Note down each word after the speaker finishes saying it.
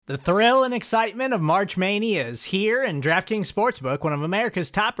The thrill and excitement of March Mania is here, and DraftKings Sportsbook, one of America's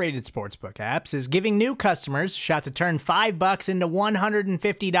top-rated sportsbook apps, is giving new customers a shot to turn $5 into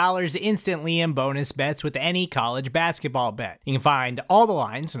 $150 instantly in bonus bets with any college basketball bet. You can find all the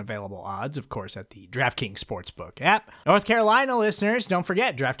lines and available odds, of course, at the DraftKings Sportsbook app. North Carolina listeners, don't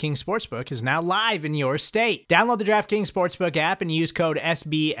forget, DraftKings Sportsbook is now live in your state. Download the DraftKings Sportsbook app and use code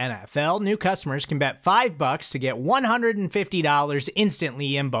SBNFL. New customers can bet $5 to get $150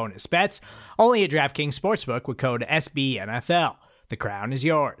 instantly in bonus bets, only at DraftKings Sportsbook with code SBNFL. The crown is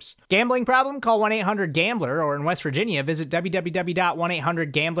yours. Gambling problem? Call 1-800-GAMBLER, or in West Virginia, visit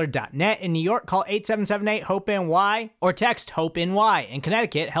www.1800gambler.net. In New York, call 877-8-HOPE-NY or text HOPE-NY. In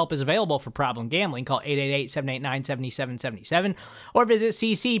Connecticut, help is available for problem gambling. Call 888-789-7777 or visit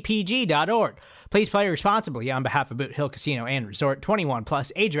ccpg.org. Please play responsibly on behalf of Boot Hill Casino and Resort. 21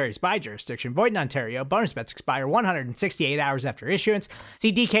 plus, age varies by jurisdiction. Void in Ontario. Bonus bets expire 168 hours after issuance.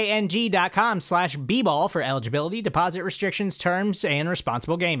 See dkng.com/bball for eligibility, deposit restrictions, terms, and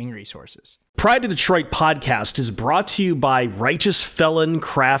responsible gaming resources. Pride of Detroit podcast is brought to you by Righteous Felon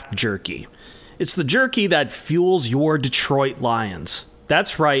Craft Jerky. It's the jerky that fuels your Detroit Lions.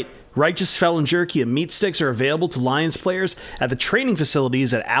 That's right. Righteous Felon Jerky and meat sticks are available to Lions players at the training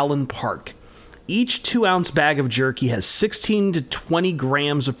facilities at Allen Park. Each 2-ounce bag of jerky has 16 to 20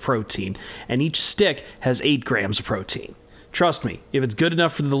 grams of protein, and each stick has 8 grams of protein. Trust me, if it's good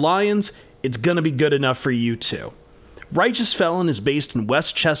enough for the Lions, it's going to be good enough for you too. Righteous Felon is based in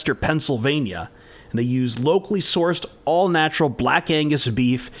Westchester, Pennsylvania, and they use locally sourced, all-natural Black Angus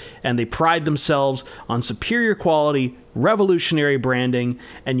beef, and they pride themselves on superior quality, revolutionary branding,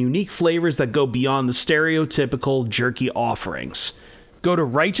 and unique flavors that go beyond the stereotypical jerky offerings. Go to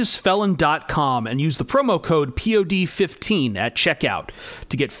righteousfelon.com and use the promo code POD15 at checkout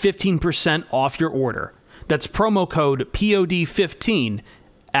to get 15% off your order. That's promo code POD15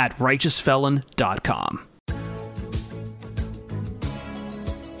 at righteousfelon.com.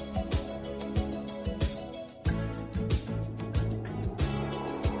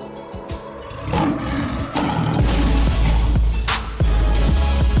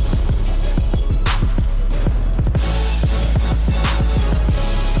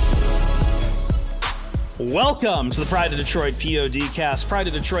 Welcome to the Pride of Detroit PODcast,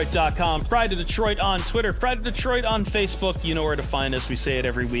 prideofdetroit.com, Pride of Detroit on Twitter, Pride of Detroit on Facebook. You know where to find us. We say it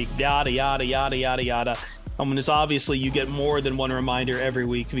every week. Yada, yada, yada, yada, yada. It's obviously you get more than one reminder every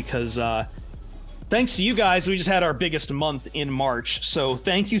week because thanks to you guys, we just had our biggest month in March. So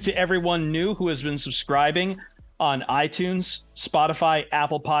thank you to everyone new who has been subscribing on iTunes, Spotify,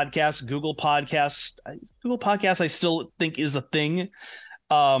 Apple Podcasts, Google Podcasts. Google Podcasts I still think is a thing.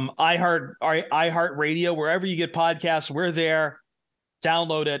 iHeartRadio, wherever you get podcasts, we're there.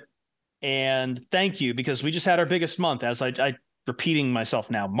 Download it. And thank you, because we just had our biggest month. As I repeating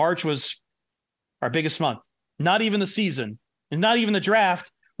myself now, March was our biggest month. Not even the season and not even the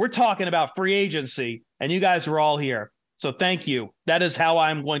draft. We're talking about free agency, and you guys were all here. So thank you. That is how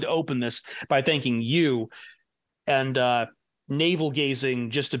I'm going to open this, by thanking you and navel gazing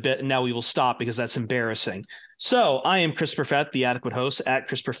just a bit. And now we will stop because that's embarrassing. So I am Chris Perfett, the adequate host at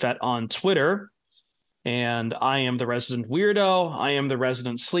Chris Perfett on Twitter. And I am the resident weirdo. I am the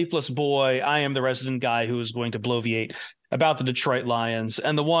resident sleepless boy. I am the resident guy who is going to bloviate about the Detroit Lions,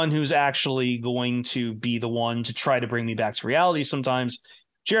 and the one who's actually going to be the one to try to bring me back to reality sometimes.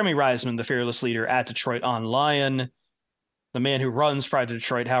 Jeremy Reisman, the fearless leader at Detroit on Lion, the man who runs Pride of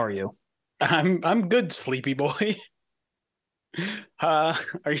Detroit. How are you? I'm good, sleepy boy. Are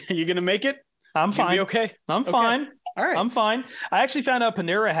you gonna make it? I'm fine. Okay. I'm fine. All right. I'm fine. I actually found out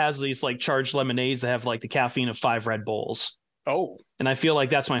Panera has these like charged lemonades that have like the caffeine of 5 Red Bulls. Oh. And I feel like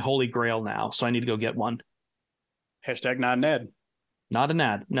that's my holy grail now. So I need to go get one. Hashtag not an ad. Not an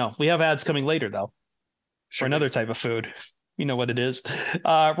ad. No, we have ads coming later though. For another type of food. You know what it is.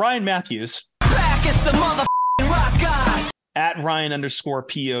 Ryan Matthews. Back is the motherfucking rock guy. At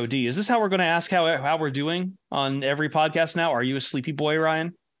Ryan_POD. Is this how we're going to ask how we're doing on every podcast now? Are you a sleepy boy,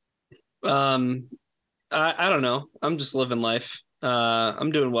 Ryan? I don't know. I'm just living life.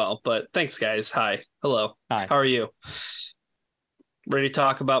 I'm doing well, but thanks, guys. Hi. Hello. Hi. How are you? Ready to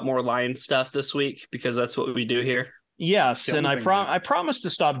talk about more Lion stuff this week? Because that's what we do here. Yes, and I promise to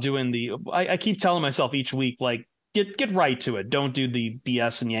stop doing I keep telling myself each week, like, get right to it. Don't do the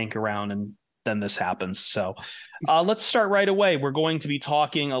BS and yank around, and then this happens. So let's start right away. We're going to be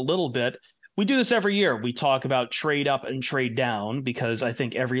talking a little bit. We do this every year. We talk about trade up and trade down because I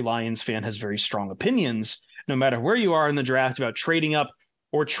think every Lions fan has very strong opinions, no matter where you are in the draft, about trading up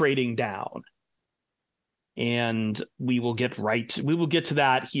or trading down. And we will get to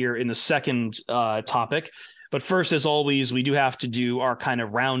that here in the second topic. But first, as always, we do have to do our kind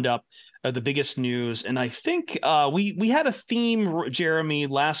of roundup of the biggest news. And I think we had a theme, Jeremy,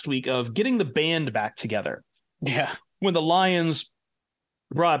 last week of getting the band back together. Yeah. When the Lions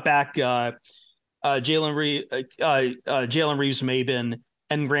brought back Jalen Reeves-Maybin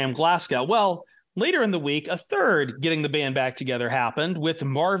and Graham Glasgow. Well, later in the week, a third getting the band back together happened with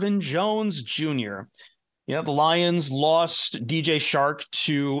Marvin Jones Jr. The Lions lost DJ Chark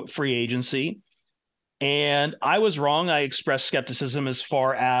to free agency. And I was wrong. I expressed skepticism as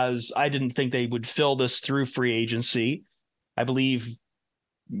far as I didn't think they would fill this through free agency. I believe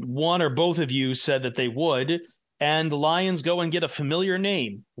one or both of you said that they would. And the Lions go and get a familiar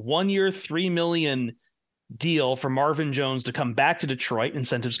name, 1 year, $3 million deal for Marvin Jones to come back to Detroit.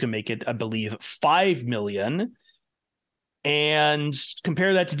 Incentives can make it, I believe, $5 million. And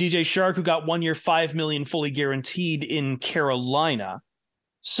compare that to DJ Chark, who got 1 year, $5 million fully guaranteed in Carolina.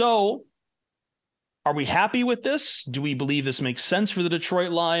 So are we happy with this? Do we believe this makes sense for the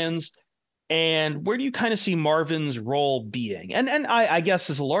Detroit Lions? And where do you kind of see Marvin's role being? And I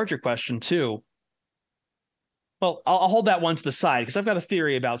guess as a larger question too. Well, I'll hold that one to the side because I've got a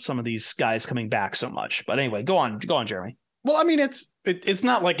theory about some of these guys coming back so much. But anyway, go on, Jeremy. Well, I mean, it's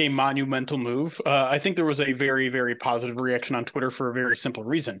not like a monumental move. I think there was a very, very positive reaction on Twitter for a very simple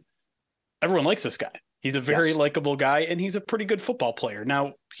reason. Everyone likes this guy. He's a very likable guy, and he's a pretty good football player.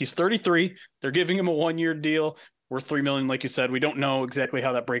 Now, he's 33. They're giving him a 1 year deal worth $3 million, like you said. We don't know exactly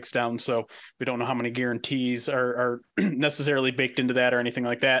how that breaks down, so we don't know how many guarantees are necessarily baked into that or anything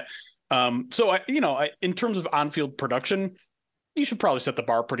like that. So in terms of on-field production, you should probably set the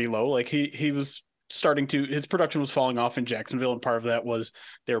bar pretty low. Like he was his production was falling off in Jacksonville, and part of that was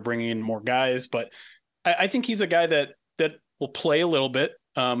they were bringing in more guys. But I think he's a guy that will play a little bit.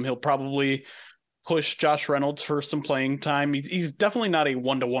 He'll probably push Josh Reynolds for some playing time. He's definitely not a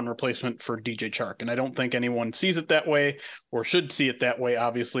 1-to-1 replacement for DJ Chark, and I don't think anyone sees it that way or should see it that way.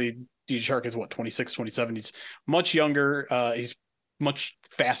 Obviously, DJ Chark is 26, 27. He's much younger. He's much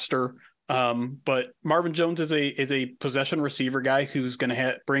faster. But Marvin Jones is a possession receiver guy who's going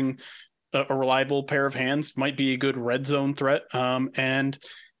to bring a reliable pair of hands, might be a good red zone threat. And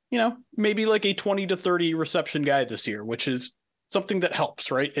maybe like a 20 to 30 reception guy this year, which is something that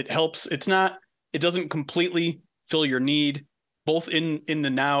helps, right? It helps. It doesn't completely fill your need both in the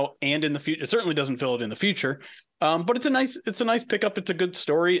now and in the future. It certainly doesn't fill it in the future. But it's a nice pickup. It's a good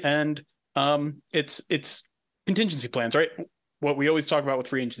story. And it's contingency plans, right? What we always talk about with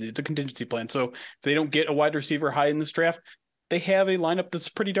free agency, it's a contingency plan. So if they don't get a wide receiver high in this draft, they have a lineup that's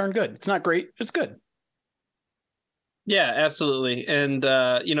pretty darn good. It's not great. It's good. Yeah, absolutely. And,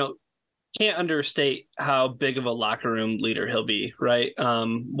 can't understate how big of a locker room leader he'll be, right?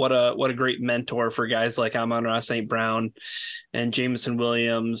 What a great mentor for guys like Amon-Ra St. Brown and Jameson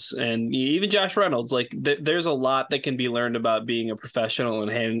Williams and even Josh Reynolds. Like there's a lot that can be learned about being a professional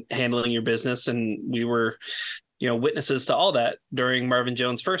and handling your business. And we were, witnesses to all that during Marvin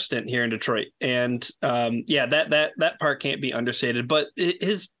Jones' first stint here in Detroit. And that part can't be understated, but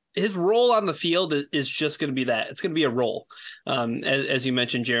his role on the field is just going to be that. It's going to be a role. As you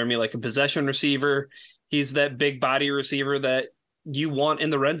mentioned, Jeremy, like a possession receiver. He's that big body receiver that you want in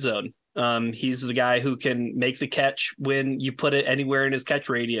the red zone. He's the guy who can make the catch when you put it anywhere in his catch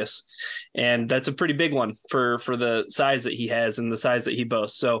radius. And that's a pretty big one for the size that he has and the size that he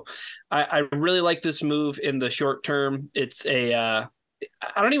boasts. So I really like this move in the short term. It's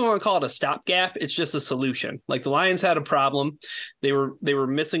I don't even want to call it a stopgap. It's just a solution. Like the Lions had a problem. They were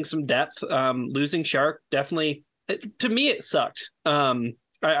missing some depth. Losing Chark definitely, to me, it sucked.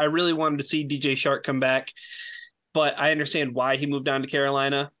 I really wanted to see DJ Chark come back, but I understand why he moved on to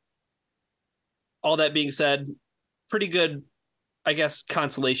Carolina. All that being said, pretty good, I guess,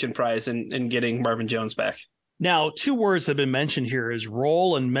 consolation prize in getting Marvin Jones back. Now, two words that have been mentioned here is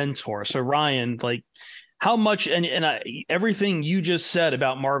role and mentor. So Ryan, like, how much everything you just said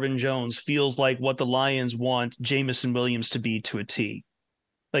about Marvin Jones feels like what the Lions want Jameson Williams to be to a T.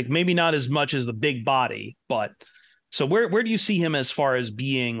 Like maybe not as much as the big body, but so where do you see him as far as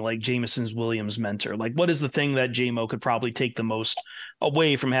being like Jameson Williams' mentor? Like what is the thing that JMO could probably take the most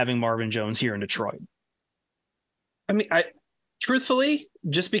away from having Marvin Jones here in Detroit? I mean, truthfully,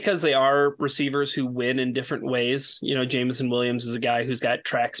 just because they are receivers who win in different ways, Jameson Williams is a guy who's got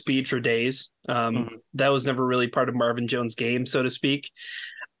track speed for days. That was never really part of Marvin Jones' game, so to speak.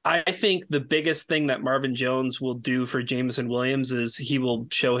 I think the biggest thing that Marvin Jones will do for Jameson Williams is he will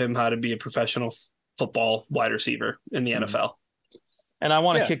show him how to be a professional football wide receiver in the NFL. And I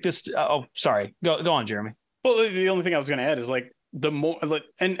want to kick this. Oh, sorry. Go on, Jeremy. Well, the only thing I was going to add is like the more,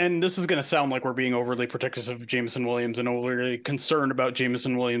 and this is going to sound like we're being overly protective of Jameson Williams and overly concerned about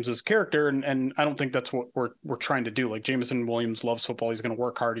Jameson Williams's character, and I don't think that's what we're trying to do. Like, Jameson Williams loves football. He's going to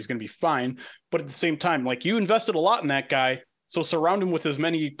work hard. He's going to be fine. But at the same time, like, you invested a lot in that guy, so surround him with as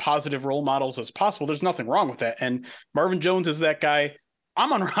many positive role models as possible. There's nothing wrong with that. And Marvin Jones is that guy.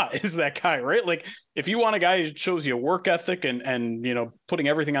 Amon-Ra is that guy, right? Like, if you want a guy who shows you work ethic and putting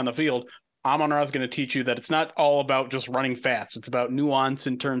everything on the field, Amon-Ra is going to teach you that it's not all about just running fast. It's about nuance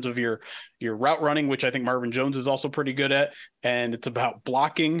in terms of your route running, which I think Marvin Jones is also pretty good at. And it's about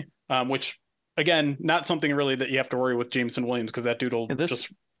blocking, which, again, not something really that you have to worry with Jameson Williams, because that dude will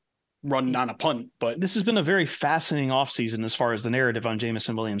just run on a punt. But this has been a very fascinating offseason as far as the narrative on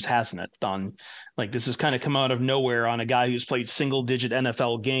Jameson Williams, hasn't it? This has kind of come out of nowhere on a guy who's played single-digit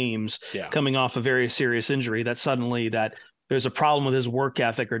NFL games, coming off a very serious injury, that suddenly that there's a problem with his work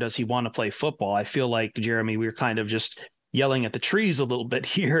ethic, or does he want to play football? I feel like, Jeremy, we're kind of just yelling at the trees a little bit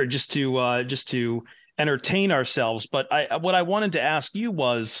here just to entertain ourselves. But what I wanted to ask you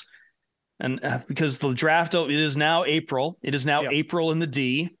was, and because the draft, it is now April. It is now April in the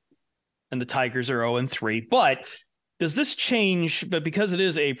D, and the Tigers are 0-3. But does this change? But because it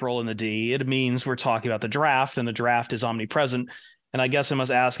is April in the D, it means we're talking about the draft, and the draft is omnipresent. And I guess I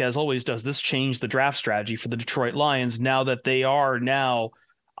must ask, as always, does this change the draft strategy for the Detroit Lions now that they are now,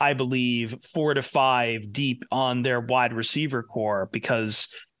 I believe, 4 to 5 deep on their wide receiver core, because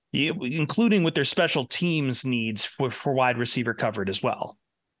including with their special teams needs for wide receiver covered as well?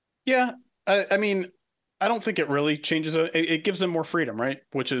 Yeah, I mean, I don't think it really changes. It gives them more freedom, right?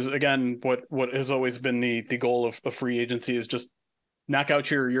 Which is, again, what has always been the goal of free agency, is just knock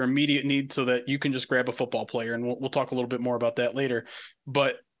out your immediate need so that you can just grab a football player. And we'll talk a little bit more about that later.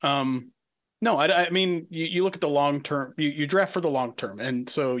 But no, I mean, you look at the long term, you draft for the long term. And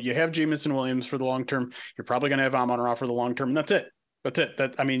so you have Jameson Williams for the long term. You're probably going to have Amon-Ra for the long term. And that's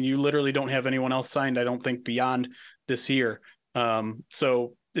it. I mean, you literally don't have anyone else signed, I don't think, beyond this year.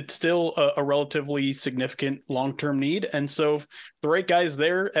 So it's still a relatively significant long-term need. And so if the right guy's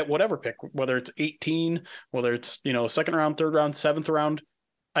there at whatever pick, whether it's 18, whether it's, second round, third round, seventh round,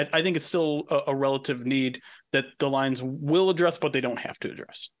 I think it's still a relative need that the Lions will address, but they don't have to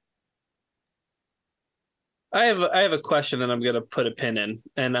address. I have a question, and I'm going to put a pin in,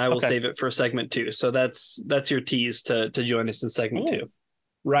 and I will save it for segment 2. So that's your tease to join us in segment 2.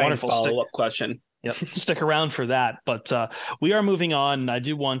 Ryan, follow-up question. Yep. Stick around for that. But we are moving on. I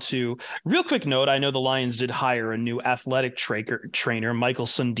do want to, real quick note, I know the Lions did hire a new athletic trainer, Michael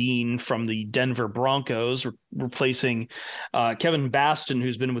Sundin from the Denver Broncos, replacing Kevin Baston,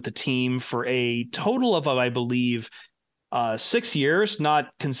 who's been with the team for a total of, I believe, 6 years,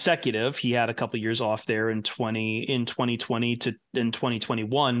 not consecutive. He had a couple of years off there in 2020 to in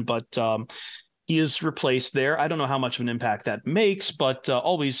 2021, but he is replaced there. I don't know how much of an impact that makes, but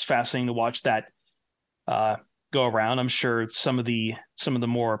always fascinating to watch that go around. I'm sure some of the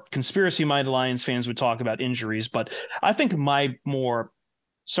more conspiracy-minded Lions fans would talk about injuries, but I think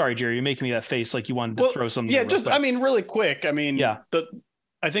sorry, Jerry, you're making me that face like you wanted to throw something. Yeah, I mean, really quick. I mean,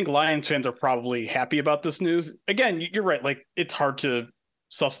 I think Lions fans are probably happy about this news. Again, you're right. Like, it's hard to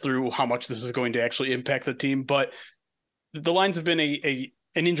suss through how much this is going to actually impact the team, but the Lions have been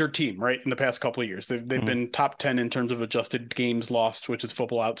an injured team, right? In the past couple of years, they've been top 10 in terms of adjusted games lost, which is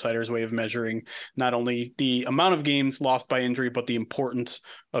Football Outsiders' way of measuring not only the amount of games lost by injury, but the importance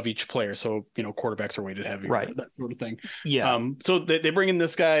of each player. So, quarterbacks are weighted heavier, right? That sort of thing. Yeah. So they bring in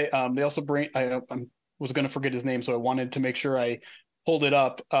this guy. They also bring, I was going to forget his name, so I wanted to make sure I pulled it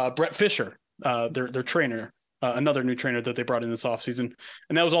up. Brett Fisher, their trainer. Another new trainer that they brought in this offseason.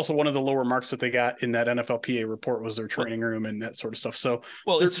 And that was also one of the lower marks that they got in that NFLPA report, was their training room and that sort of stuff. So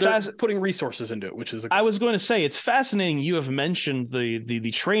they're putting resources into it, which is I was going to say, it's fascinating. You have mentioned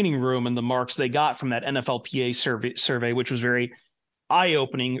the training room and the marks they got from that NFLPA survey, which was very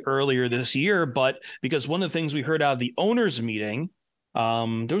eye-opening earlier this year. But because one of the things we heard out of the owners meeting,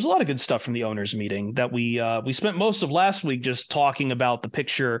 there was a lot of good stuff from the owners meeting that we spent most of last week just talking about the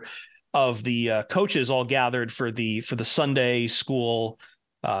picture of the coaches all gathered for the Sunday school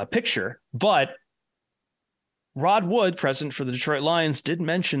picture. But Rod Wood, president for the Detroit Lions, did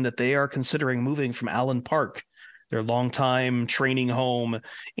mention that they are considering moving from Allen Park, their longtime training home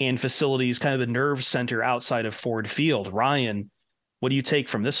and facilities, kind of the nerve center outside of Ford Field. Ryan, what do you take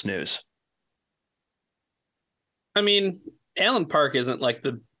from this news? I mean, Allen Park isn't like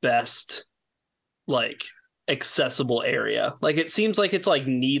the best, accessible area. It seems like it's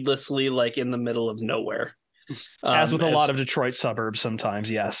needlessly in the middle of nowhere. As with a lot of Detroit suburbs sometimes,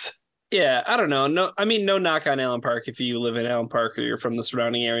 yes. Yeah, I don't know. No knock on Allen Park if you live in Allen Park or you're from the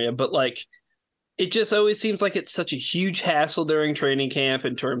surrounding area, but it just always seems like it's such a huge hassle during training camp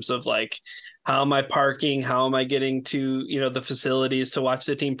in terms of like, how am I parking? How am I getting to, the facilities to watch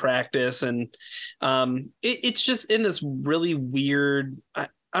the team practice? And it's just in this really weird, I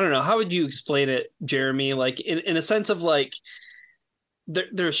don't know. How would you explain it, Jeremy? Like in a sense of like,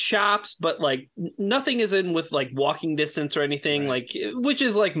 there's shops, but like nothing is in with like walking distance or anything, right. Like, which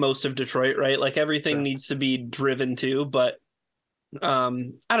is like most of Detroit, right? Like everything needs to be driven to, but I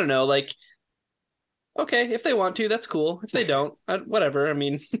don't know, like, okay, if they want to, that's cool. If they don't, whatever. I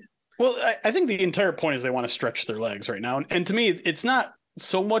mean, well, I think the entire point is they want to stretch their legs right now. And to me, it's not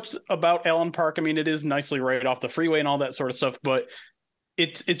so much about Allen Park. I mean, it is nicely right off the freeway and all that sort of stuff, but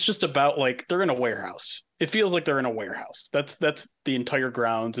it's just about like they're in a warehouse. It feels like they're in a warehouse. That's the entire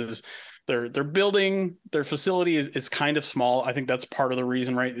grounds is they're building. Their facility is kind of small. I think that's part of the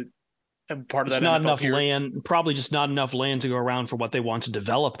reason, right? Part of it's that not NFL enough period. land, probably just not enough land to go around for what they want to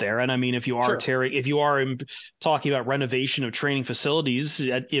develop there. And I mean, if you are talking about renovation of training facilities,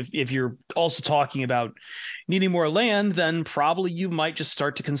 if you're also talking about needing more land, then probably you might just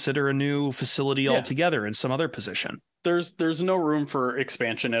start to consider a new facility altogether in some other position. There's no room for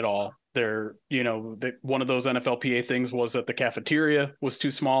expansion at all. There, one of those NFLPA things was that the cafeteria was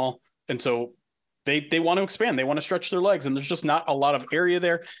too small, and so they want to expand. They want to stretch their legs, and there's just not a lot of area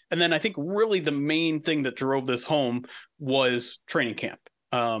there. And then I think really the main thing that drove this home was training camp.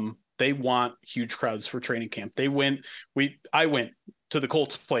 They want huge crowds for training camp. I went to the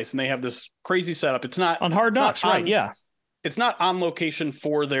Colts place, and they have this crazy setup. It's not on Hard Knocks, right? Yeah, it's not on location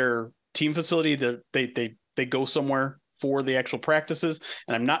for their team facility. They go somewhere for the actual practices,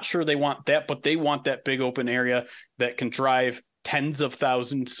 and I'm not sure they want that, but they want that big open area that can drive tens of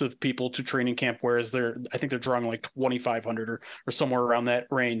thousands of people to training camp, whereas I think they're drawing like 2,500 or somewhere around that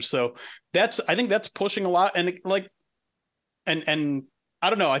range. So I think that's pushing a lot. And like, and I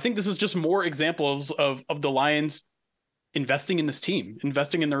don't know, I think this is just more examples of the Lions investing in this team,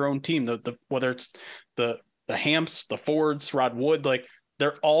 investing in their own team, whether it's the Hamps, the Fords, Rod Wood, like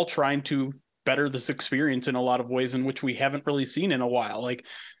they're all trying to better this experience in a lot of ways in which we haven't really seen in a while. Like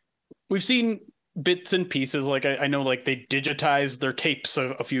we've seen bits and pieces. Like I know like they digitized their tapes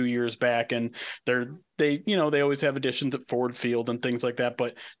a few years back, and they always have additions at Ford Field and things like that.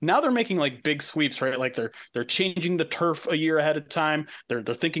 But now they're making like big sweeps, right? Like they're changing the turf a year ahead of time. They're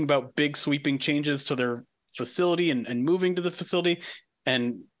thinking about big sweeping changes to their facility and moving to the facility.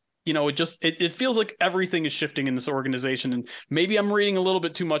 And it feels like everything is shifting in this organization, and maybe I'm reading a little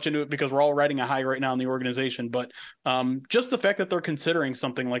bit too much into it because we're all riding a high right now in the organization. But just the fact that they're considering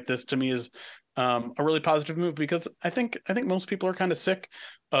something like this to me is a really positive move, because I think most people are kind of sick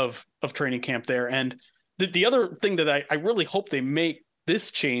of training camp there. And the other thing that I really hope they make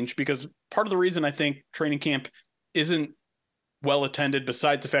this change, because part of the reason I think training camp isn't well attended,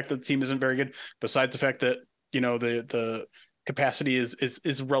 besides the fact that the team isn't very good, besides the fact that the capacity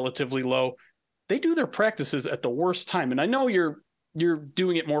is relatively low, they do their practices at the worst time. And I know you're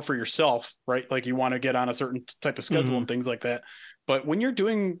doing it more for yourself, right? Like you want to get on a certain type of schedule and things like that. But when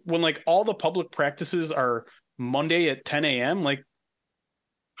like all the public practices are Monday at 10 a.m., like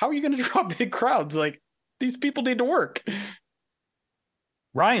how are you going to draw big crowds? Like these people need to work.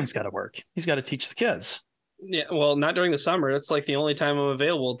 Ryan's got to work. He's got to teach the kids. Yeah, well, not during the summer. That's like the only time I'm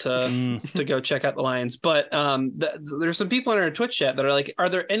available to go check out the Lions. But there's some people in our Twitch chat that are like, are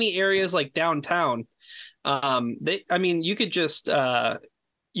there any areas like downtown? You could just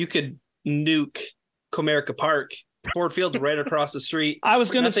you could nuke Comerica Park. Ford Field's right across the street. I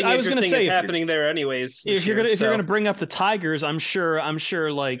was going to say is happening there anyways. If you're going to bring up the Tigers, I'm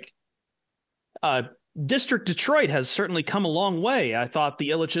sure like District Detroit has certainly come a long way. I thought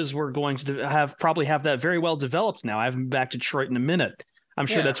the Illiches were going to probably have that very well developed now. I haven't been back to Detroit in a minute. I'm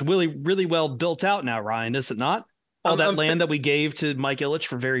sure that's really, really well built out now, Ryan, is it not? All that land that we gave to Mike Ilitch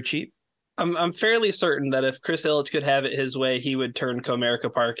for very cheap. I'm fairly certain that if Chris Ilitch could have it his way, he would turn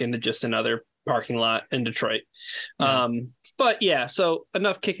Comerica Park into just another parking lot in Detroit. Yeah. But yeah, so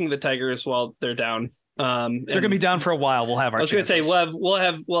enough kicking the Tigers while they're down. They're going to be down for a while. We'll have our. I was going to say we'll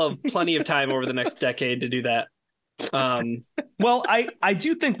have plenty of time over the next decade to do that. Well, I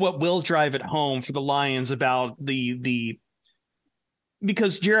do think what will drive it home for the Lions about the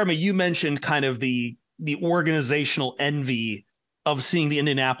because Jeremy, you mentioned kind of the organizational envy of seeing the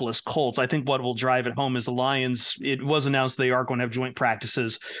Indianapolis Colts. I think what will drive it home is the Lions. It was announced they are going to have joint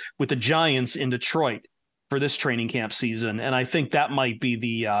practices with the Giants in Detroit for this training camp season, and I think that might be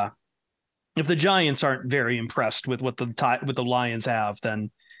the. If the Giants aren't very impressed with what the Lions have,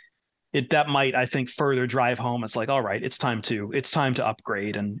 then that might, I think, further drive home. It's like, all right, it's time to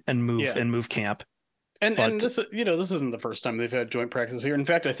upgrade and move camp. And this, this isn't the first time they've had joint practice here. In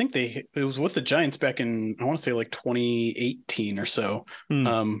fact, I think it was with the Giants back in, I want to say like 2018 or so,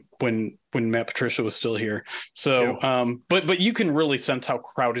 when Matt Patricia was still here. So, but you can really sense how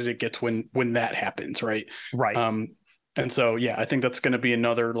crowded it gets when that happens, right? Right. And so, yeah, I think that's going to be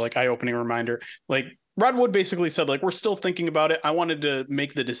another like eye-opening reminder. Like Rod Wood basically said, like, we're still thinking about it. I wanted to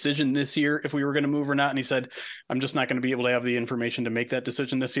make the decision this year if we were going to move or not. And he said, I'm just not going to be able to have the information to make that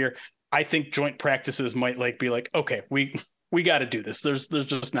decision this year. I think joint practices might be like, okay, we got to do this. There's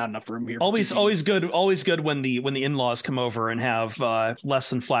just not enough room here. Always good when the in-laws come over and have less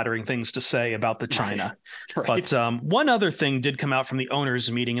than flattering things to say about the China. Right. But one other thing did come out from the owners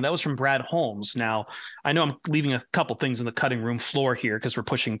meeting, and that was from Brad Holmes. Now, I know I'm leaving a couple things in the cutting room floor here because we're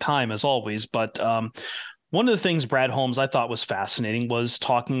pushing time as always, but one of the things Brad Holmes I thought was fascinating was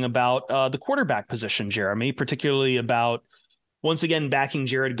talking about the quarterback position, Jeremy, particularly about once again backing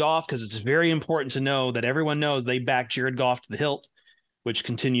Jared Goff, because it's very important to know that everyone knows they back Jared Goff to the hilt, which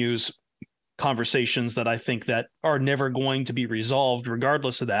continues conversations that I think that are never going to be resolved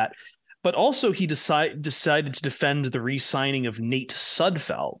regardless of that. But also he decided to defend the re-signing of Nate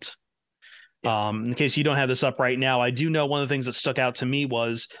Sudfeld. In case you don't have this up right now, I do know one of the things that stuck out to me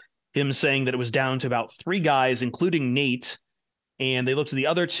was him saying that it was down to about 3 guys, including Nate, and they looked at the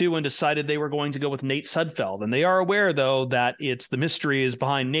other 2 and decided they were going to go with Nate Sudfeld. And they are aware, though, that it's the mystery is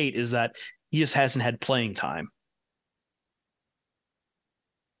behind Nate is that he just hasn't had playing time.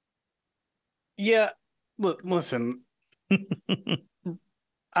 Yeah, listen,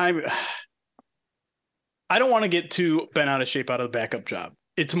 I don't want to get too bent out of shape out of the backup job.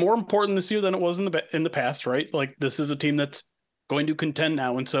 It's more important this year than it was in the past, right? Like, this is a team that's going to contend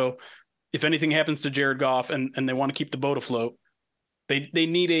now, and so if anything happens to Jared Goff and they want to keep the boat afloat, they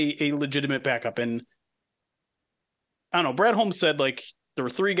need a legitimate backup. And I don't know, Brad Holmes said like there were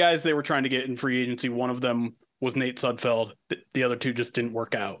 3 guys they were trying to get in free agency. One of them was Nate Sudfeld. The other 2 just didn't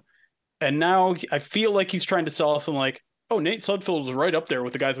work out. And now I feel like he's trying to sell us and like, oh, Nate Sudfeld was right up there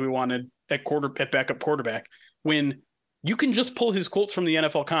with the guys we wanted at backup quarterback, when you can just pull his quotes from the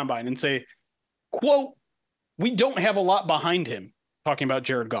NFL Combine and say, quote, we don't have a lot behind him, talking about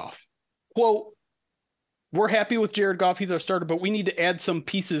Jared Goff. Quote, we're happy with Jared Goff. He's our starter, but we need to add some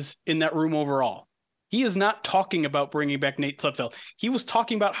pieces in that room overall. He is not talking about bringing back Nate Sudfeld. He was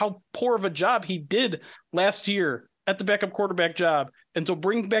talking about how poor of a job he did last year at the backup quarterback job. And so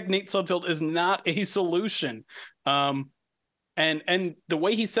bringing back Nate Sudfeld is not a solution. And the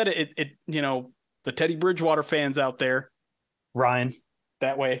way he said it, the Teddy Bridgewater fans out there, Ryan,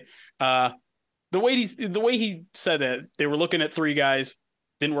 that way, the way he said that, they were looking at 3 guys,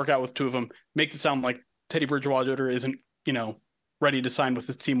 didn't work out with 2 of them, makes it sound like Teddy Bridgewater isn't, ready to sign with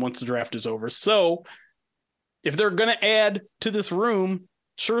his team once the draft is over. So if they're going to add to this room,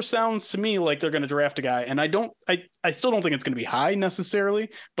 sure sounds to me like they're going to draft a guy. And I still don't think it's going to be high necessarily,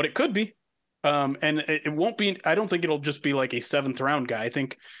 but it could be. And it won't be, I don't think it'll just be like a 7th round guy. I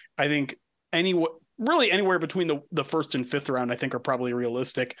think anywhere between the 1st and 5th round, I think are probably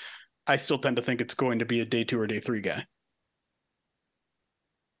realistic. I still tend to think it's going to be a day 2 or day 3 guy.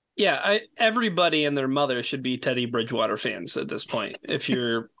 Yeah, everybody and their mother should be Teddy Bridgewater fans at this point. If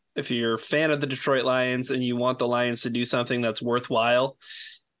you're a fan of the Detroit Lions and you want the Lions to do something that's worthwhile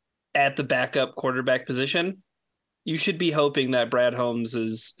at the backup quarterback position, you should be hoping that Brad Holmes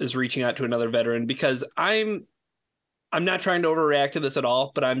is reaching out to another veteran, because I'm not trying to overreact to this at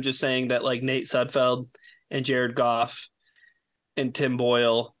all, but I'm just saying that like Nate Sudfeld and Jared Goff and Tim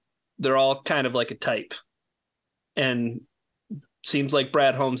Boyle, they're all kind of like a type. And seems like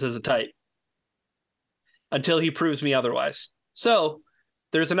Brad Holmes is a type until he proves me otherwise. So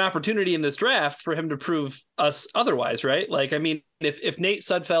there's an opportunity in this draft for him to prove us otherwise, right? Like, I mean, if Nate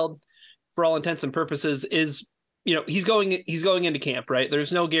Sudfeld, for all intents and purposes, is, he's going into camp, right?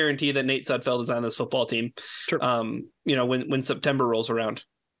 There's no guarantee that Nate Sudfeld is on this football team. Sure. When September rolls around.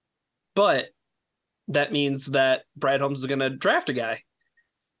 But that means that Brad Holmes is going to draft a guy.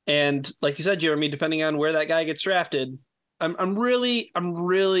 And like you said, Jeremy, depending on where that guy gets drafted, I'm really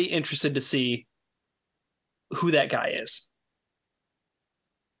interested to see who that guy is.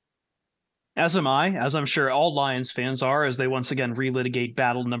 As am I, as I'm sure all Lions fans are, as they once again relitigate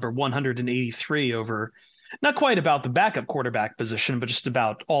battle number 183 over not quite about the backup quarterback position, but just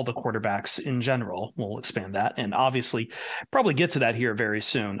about all the quarterbacks in general. We'll expand that and obviously probably get to that here very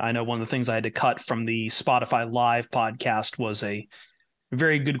soon. I know one of the things I had to cut from the Spotify Live podcast was a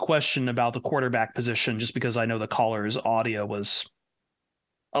very good question about the quarterback position, just because I know the caller's audio was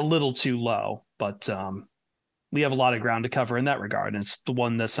a little too low, but we have a lot of ground to cover in that regard, and it's the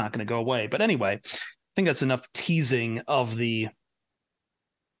one that's not going to go away. But anyway, I think that's enough teasing of the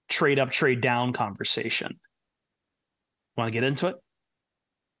trade up, trade down conversation. Want to get into it?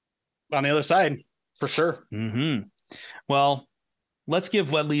 On the other side, for sure. Mm-hmm. Well, let's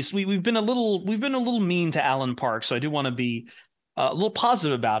give at least we've been a little mean to Allen Park, so I do want to be a little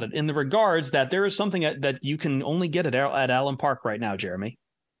positive about it in the regards that there is something that you can only get at Allen Park right now, Jeremy.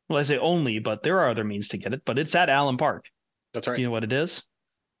 Well, I say only, but there are other means to get it, but it's at Allen Park. That's right. Do you know what it is?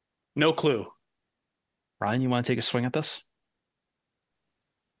 No clue. Ryan, you want to take a swing at this?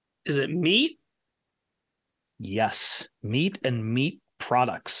 Is it meat? Yes, meat and meat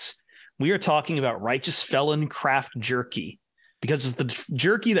products. We are talking about Righteous Felon Craft Jerky because it's the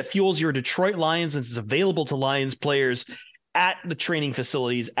jerky that fuels your Detroit Lions and it's available to Lions players at the training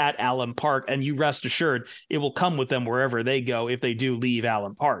facilities at Allen Park. And you rest assured it will come with them wherever they go if they do leave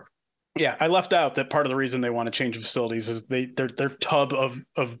Allen Park. Yeah, I left out that part of the reason they want to change facilities is their tub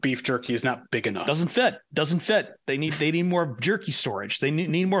of beef jerky is not big enough. Doesn't fit. They need more jerky storage. They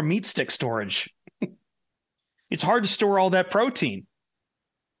need more meat stick storage. It's hard to store all that protein.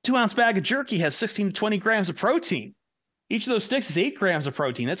 2-ounce bag of jerky has 16 to 20 grams of protein. Each of those sticks is 8 grams of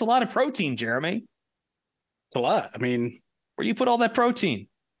protein. That's a lot of protein, Jeremy. It's a lot. I mean, where do you put all that protein?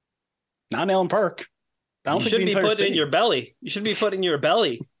 Not in Allen Park. You should be putting it in your belly. You should be putting it in your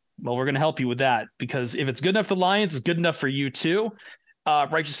belly. Well, we're going to help you with that because if it's good enough for the Lions, it's good enough for you too.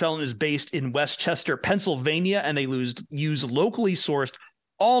 Righteous Felon is based in Westchester, Pennsylvania, and they use locally sourced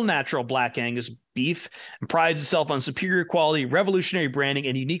all natural Black Angus beef and prides itself on superior quality, revolutionary branding,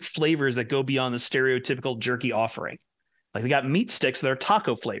 and unique flavors that go beyond the stereotypical jerky offering. Like they got meat sticks that are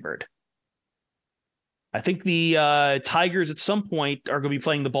taco flavored. I think the Tigers at some point are going to be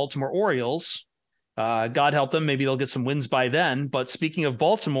playing the Baltimore Orioles. God help them. Maybe they'll get some wins by then. But speaking of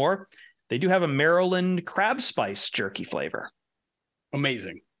Baltimore, they do have a Maryland crab spice jerky flavor.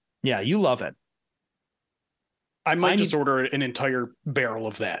 Amazing. Yeah, you love it. I might just order an entire barrel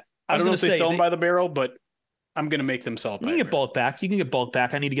of that. I don't know if they sell them by the barrel, but I'm going to make them sell it by the barrel. You can get bulk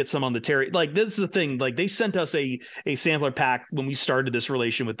back. I need to get some on the Terry. Like, this is the thing. Like, they sent us a sampler pack when we started this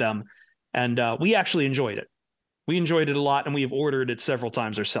relation with them, and we actually enjoyed it. We enjoyed it a lot, and we have ordered it several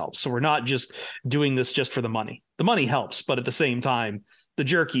times ourselves. So we're not just doing this just for the money. The money helps, but at the same time, the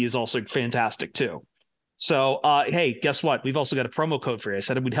jerky is also fantastic too. So, hey, guess what? We've also got a promo code for you. I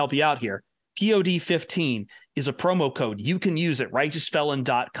said we'd help you out here. POD15 is a promo code. You can use it,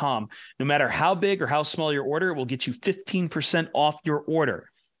 righteousfelon.com. No matter how big or how small your order, it will get you 15% off your order.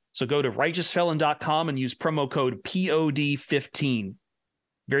 So go to righteousfelon.com and use promo code POD15.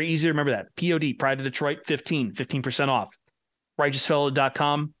 Very easy to remember that. POD, Pride of Detroit, 15% off.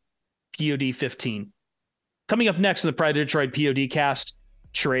 righteousfelon.com, POD15. Coming up next in the Pride of Detroit POD cast,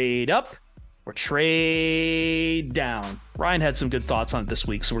 trade up or trade down. Ryan had some good thoughts on it this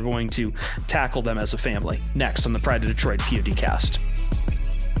week, so we're going to tackle them as a family next on the Pride of Detroit POD cast.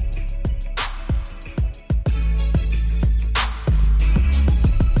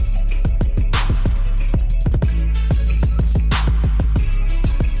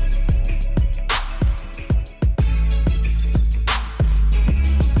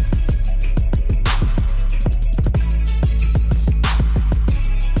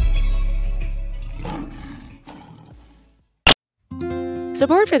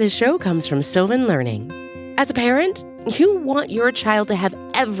 Support for this show comes from Sylvan Learning. As a parent, you want your child to have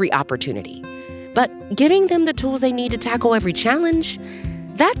every opportunity, but giving them the tools they need to tackle every challenge,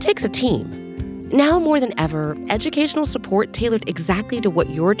 that takes a team. Now more than ever, educational support tailored exactly to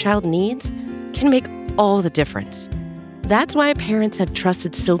what your child needs can make all the difference. That's why parents have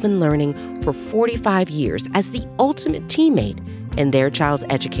trusted Sylvan Learning for 45 years as the ultimate teammate in their child's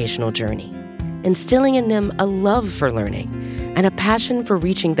educational journey, instilling in them a love for learning and a passion for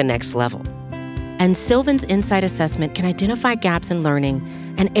reaching the next level. And Sylvan's Insight Assessment can identify gaps in learning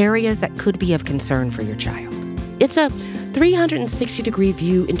and areas that could be of concern for your child. It's a 360-degree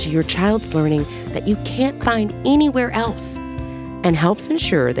view into your child's learning that you can't find anywhere else, and helps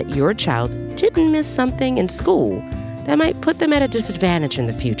ensure that your child didn't miss something in school that might put them at a disadvantage in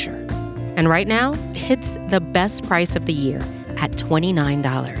the future. And right now, it's the best price of the year at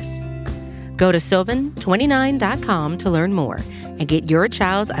 $29. Go to sylvan29.com to learn more and get your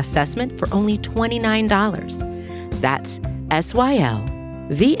child's assessment for only $29. That's SYLVAN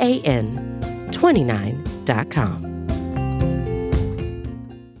 29.com.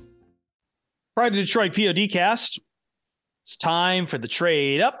 Pride of Detroit POD cast. It's time for the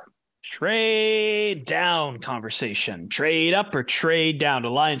trade up, trade down conversation. Trade up or trade down. The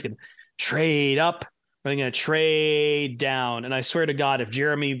Lions can trade up. We're going to trade down. And I swear to God, if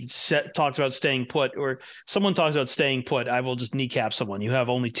Jeremy talks about staying put or someone talks about staying put, I will just kneecap someone. You have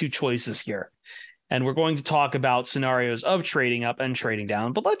only two choices here. And we're going to talk about scenarios of trading up and trading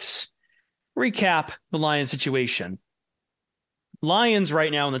down. But let's recap the Lions situation. Lions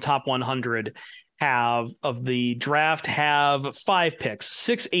right now in the top 100 of the draft have 5 picks,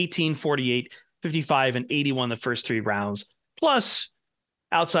 6, 18, 48, 55, and 81 the first 3 rounds. Plus,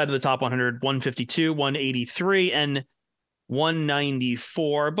 outside of the top 100, 152, 183, and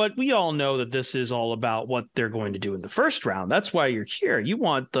 194. But we all know that this is all about what they're going to do in the first round. That's why you're here. You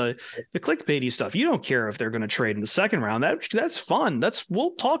want the clickbaity stuff. You don't care if they're going to trade in the second round. That's fun.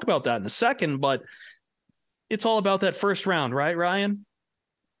 We'll talk about that in a second, but it's all about that first round, right, Ryan?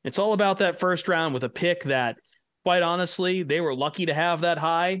 It's all about that first round with a pick that, quite honestly, they were lucky to have that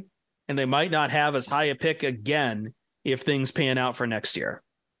high, and they might not have as high a pick again if things pan out for next year.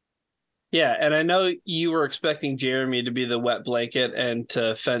 Yeah, and I know you were expecting Jeremy to be the wet blanket and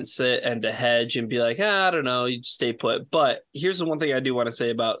to fence it and to hedge and be like, I don't know, you just stay put. But here's the one thing I do want to say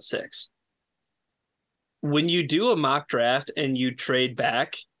about 6. When you do a mock draft and you trade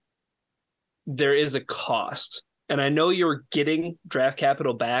back, there is a cost. And I know you're getting draft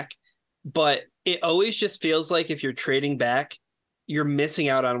capital back, but it always just feels like if you're trading back, you're missing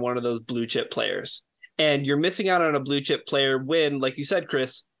out on one of those blue chip players. And you're missing out on a blue chip player when, like you said,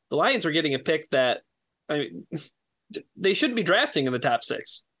 Chris, the Lions are getting a pick that they should be drafting in the top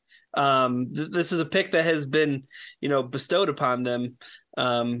 6. This is a pick that has been, bestowed upon them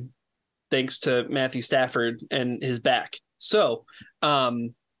thanks to Matthew Stafford and his back. So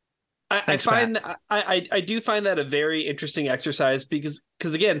I do find that a very interesting exercise because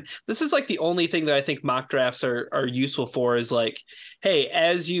again, this is like the only thing that I think mock drafts are useful for is like, hey,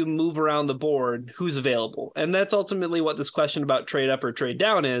 as you move around the board, who's available? And that's ultimately what this question about trade up or trade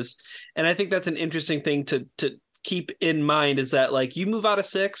down is. And I think that's an interesting thing to keep in mind is that like you move out of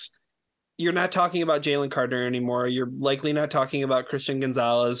 6, you're not talking about Jalen Carter anymore. You're likely not talking about Christian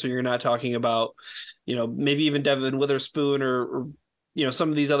Gonzalez, or you're not talking about, maybe even Devin Witherspoon or some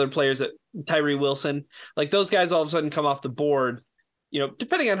of these other players that Tyree Wilson, like those guys all of a sudden come off the board,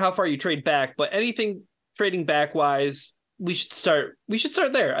 depending on how far you trade back, but anything trading back wise, we should start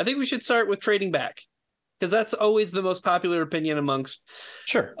there. I think we should start with trading back because that's always the most popular opinion amongst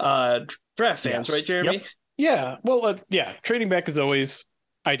draft fans, right, Jeremy? Yep. Yeah. Well, trading back is always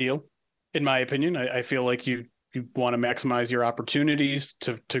ideal in my opinion. I feel like you want to maximize your opportunities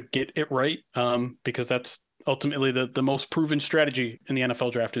to get it right. Because that's ultimately the most proven strategy in the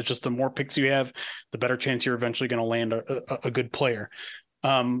NFL draft is just the more picks you have, the better chance you're eventually going to land a good player.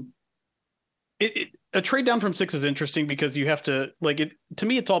 A trade down from 6 is interesting because you have to to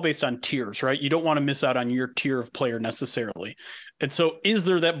me, it's all based on tiers, right? You don't want to miss out on your tier of player necessarily. And so is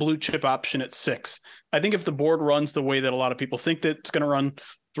there that blue chip option at 6? I think if the board runs the way that a lot of people think that it's going to run,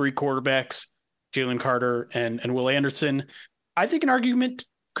 3 quarterbacks, Jalen Carter and Will Anderson, I think an argument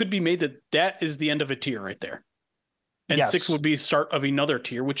could be made that is the end of a tier right there. And yes. 6 would be start of another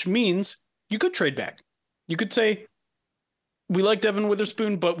tier, which means you could trade back. You could say, we like Devin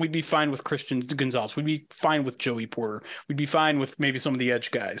Witherspoon, but we'd be fine with Christian Gonzalez. We'd be fine with Joey Porter. We'd be fine with maybe some of the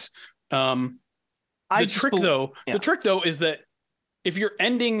edge guys. The trick though is that if you're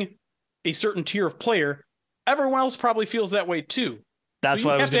ending a certain tier of player, everyone else probably feels that way too. That's so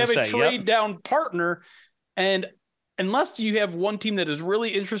what I was going to say. You have to have a trade down partner, and unless you have one team that is really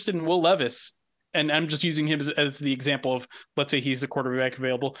interested in Will Levis, and I'm just using him as the example of, let's say he's the quarterback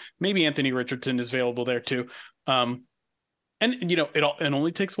available. Maybe Anthony Richardson is available there too. And it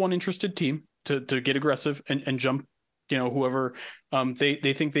only takes one interested team to get aggressive and jump, whoever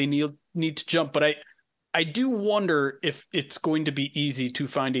they think they need to jump. But I do wonder if it's going to be easy to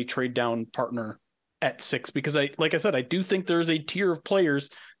find a trade down partner at 6, because like I said, I do think there's a tier of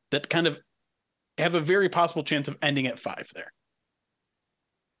players that kind of have a very possible chance of ending at 5 there.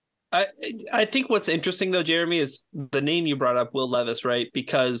 I think what's interesting though, Jeremy, is the name you brought up, Will Levis, right?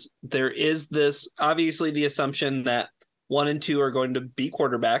 Because there is this obviously the assumption that 1 and 2 are going to be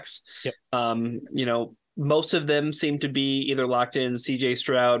quarterbacks. Yep. Most of them seem to be either locked in CJ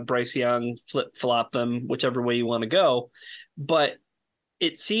Stroud, Bryce Young, flip-flop them, whichever way you want to go. But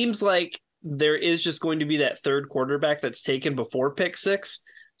it seems like there is just going to be that third quarterback that's taken before pick 6.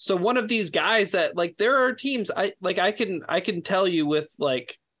 So one of these guys that there are teams I can tell you with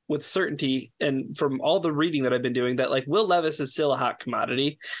certainty and from all the reading that I've been doing that Will Levis is still a hot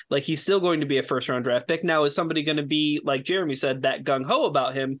commodity. He's still going to be a first round draft pick. Now, is somebody going to be, like Jeremy said, that gung ho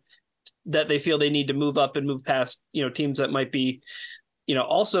about him that they feel they need to move up and move past, teams that might be,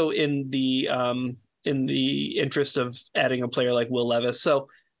 also in the interest of adding a player like Will Levis. So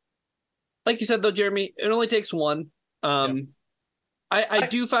like you said, though, Jeremy, it only takes one. I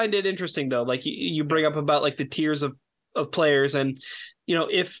do find it interesting, though. You bring up about the tiers of players. And,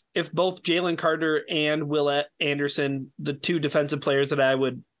 if both Jalen Carter and Will Anderson, the two defensive players that I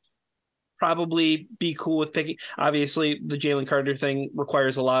would probably be cool with picking, obviously the Jalen Carter thing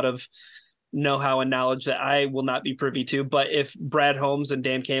requires a lot of know-how and knowledge that I will not be privy to. But if Brad Holmes and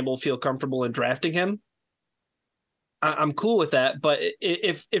Dan Campbell feel comfortable in drafting him, I'm cool with that. But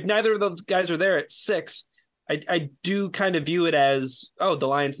if neither of those guys are there at 6, I do kind of view it as, the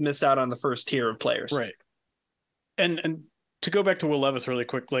Lions missed out on the first tier of players. Right. And to go back to Will Levis really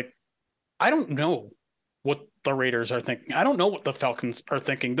quick, like, I don't know what the Raiders are thinking. I don't know what the Falcons are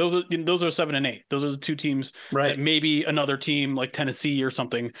thinking. Those are 7 and 8. Those are the two teams that maybe another team like Tennessee or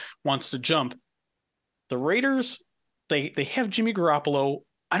something wants to jump. The Raiders, they have Jimmy Garoppolo.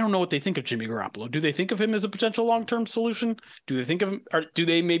 I don't know what they think of Jimmy Garoppolo. Do they think of him as a potential long-term solution? Do they think of him, or do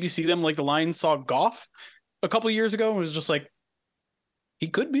they maybe see them like the Lions saw Goff a couple of years ago? And was just like, he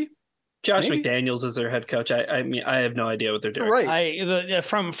could be. Josh Maybe. McDaniels is their head coach. I mean, I have no idea what they're doing. Right.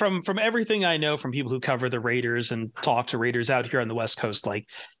 From everything I know from people who cover the Raiders and talk to Raiders out here on the West Coast, like,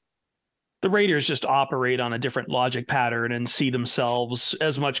 the Raiders just operate on a different logic pattern and see themselves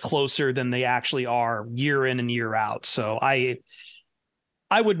as much closer than they actually are year in and year out. So I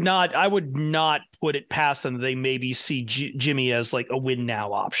would not put it past them that they maybe see Jimmy as like a win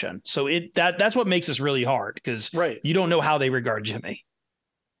now option. So that's what makes this really hard, because you don't know how they regard Jimmy.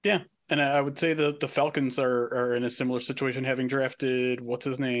 Yeah. And I would say the Falcons are in a similar situation, having drafted, what's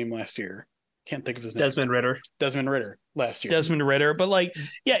his name last year? Can't think of his name. Desmond Ridder last year. Desmond Ridder. But like,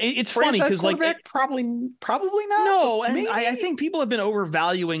 yeah, it's funny because like probably not. No, and I think people have been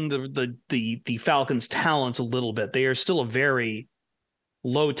overvaluing the Falcons' talents a little bit. They are still a very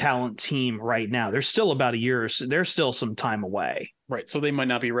low talent team right now. They're still about a year. They're still some time away. Right. So they might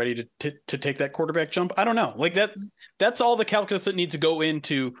not be ready to take that quarterback jump. I don't know. Like that's all the calculus that needs to go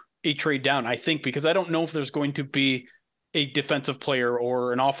into a trade down, I think, because I don't know if there's going to be a defensive player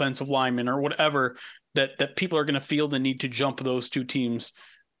or an offensive lineman or whatever that people are going to feel the need to jump those two teams,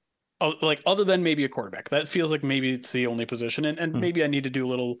 like, other than maybe a quarterback. That feels like maybe it's the only position. And maybe I need to do a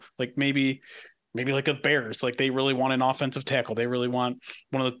little, like, maybe like the Bears, like, they really want an offensive tackle. They really want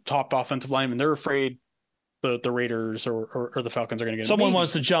one of the top offensive linemen. They're afraid the Raiders or the Falcons are going to get someone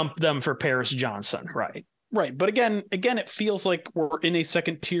wants to jump them for Paris Johnson. Right. Right. But again, it feels like we're in a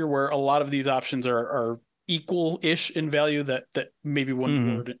second tier where a lot of these options are equal-ish in value that maybe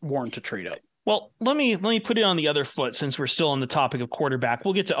wouldn't warrant a trade up. Well, let me put it on the other foot, since we're still on the topic of quarterback.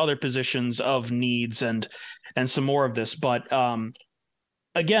 We'll get to other positions of needs and some more of this. But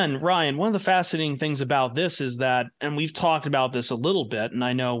again, Ryan, one of the fascinating things about this is that, and we've talked about this a little bit, and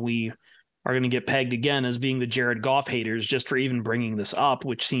I know we are going to get pegged again as being the Jared Goff haters just for even bringing this up,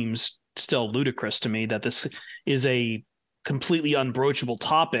 which seems still ludicrous to me that this is a completely unbroachable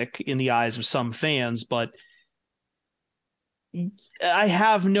topic in the eyes of some fans. But I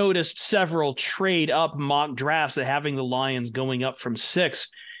have noticed several trade up mock drafts that having the Lions going up from 6,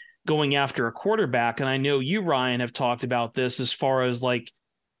 going after a quarterback. And I know you, Ryan, have talked about this as far as, like,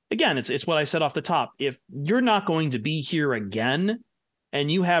 again, it's what I said off the top. If you're not going to be here again and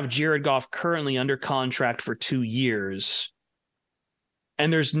you have Jared Goff currently under contract for 2 years,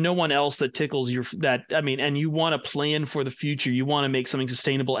 and there's no one else that tickles and you want to plan for the future, you want to make something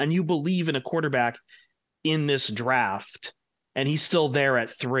sustainable, and you believe in a quarterback in this draft, and he's still there at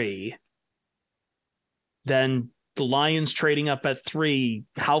 3, then the Lions trading up at 3,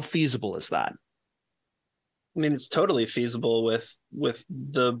 how feasible is that? I mean, it's totally feasible with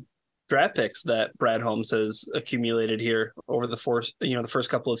the draft picks that Brad Holmes has accumulated here over the first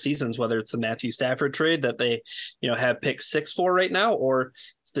couple of seasons, whether it's the Matthew Stafford trade that they, have pick 6 for right now, or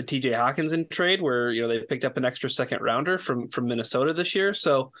it's the TJ Hawkinson trade where, they picked up an extra second rounder from Minnesota this year.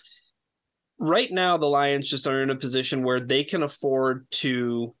 So right now the Lions just are in a position where they can afford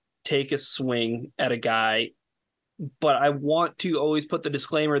to take a swing at a guy, but I want to always put the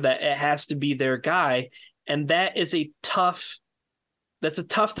disclaimer that it has to be their guy. And that is a tough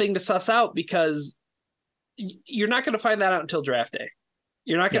thing to suss out, because you're not going to find that out until draft day.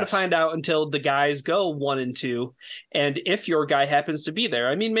 You're not going to find out until the guys go 1 and 2. And if your guy happens to be there,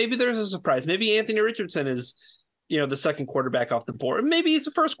 I mean, maybe there's a surprise. Maybe Anthony Richardson is, the second quarterback off the board. Maybe he's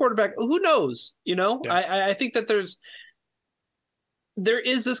the first quarterback. Who knows? Yeah. I think that there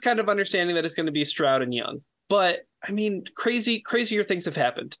is this kind of understanding that it's going to be Stroud and Young. But I mean, crazier things have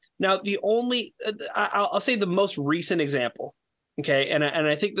happened. Now, I'll say the most recent example. Okay. And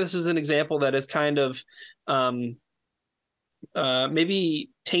I think this is an example that is kind of maybe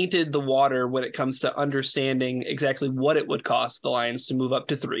tainted the water when it comes to understanding exactly what it would cost the Lions to move up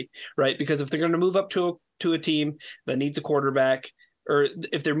to 3, right? Because if they're going to move up to a team that needs a quarterback, or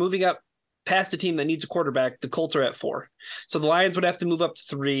if they're moving up past a team that needs a quarterback, the Colts are at 4. So the Lions would have to move up to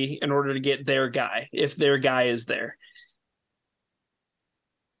 3 in order to get their guy, if their guy is there.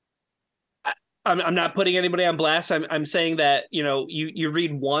 I'm not putting anybody on blast. I'm saying that, you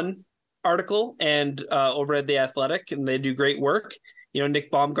read one article and over at The Athletic, and they do great work. Nick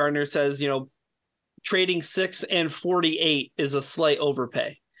Baumgartner says, trading 6 and 48 is a slight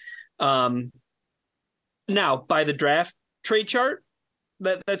overpay. Now, by the draft trade chart,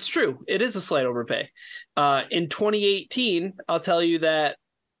 that's true. It is a slight overpay. In 2018, I'll tell you that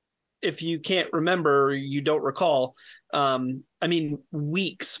if you can't remember, or you don't recall,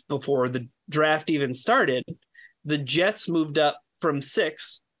 weeks before the draft even started, the Jets moved up from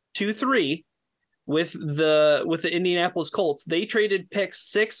 6 to 3 with the Indianapolis Colts. They traded picks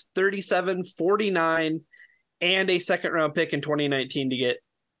 6, 37, 49, and a second round pick in 2019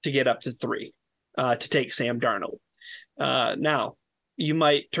 to get up to 3 to take Sam Darnold. Now, you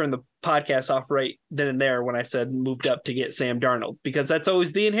might turn the podcast off right then and there when I said moved up to get Sam Darnold, because that's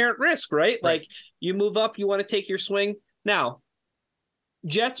always the inherent risk, right? Like, you move up, you want to take your swing. Now,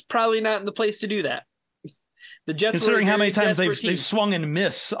 Jets probably not in the place to do that. The Jets, considering how many times they've swung and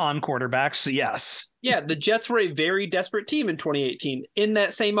miss on quarterbacks, yes. Yeah, the Jets were a very desperate team in 2018. In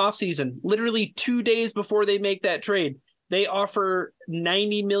that same offseason, literally 2 days before they make that trade, they offer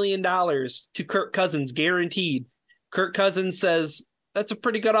 $90 million to Kirk Cousins, guaranteed. Kirk Cousins says, that's a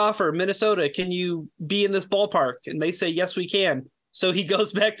pretty good offer. Minnesota, can you be in this ballpark? And they say, yes, we can. So he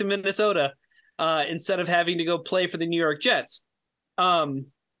goes back to Minnesota instead of having to go play for the New York Jets.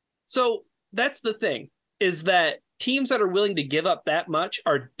 So that's the thing, is that teams that are willing to give up that much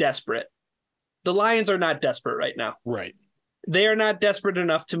are desperate. The Lions are not desperate right now. Right. They are not desperate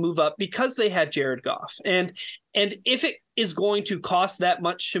enough to move up because they have Jared Goff. And if it is going to cost that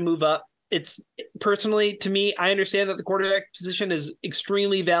much to move up, it's personally, to me, I understand that the quarterback position is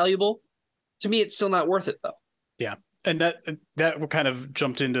extremely valuable. To me, it's still not worth it, though. Yeah. And that kind of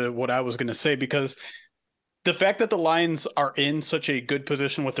jumped into what I was going to say, because the fact that the Lions are in such a good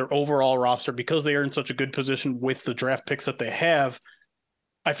position with their overall roster, because they are in such a good position with the draft picks that they have,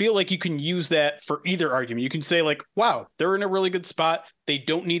 I feel like you can use that for either argument. You can say, like, wow, they're in a really good spot. They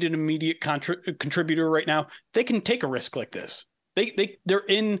don't need an immediate contributor right now. They can take a risk like this. They're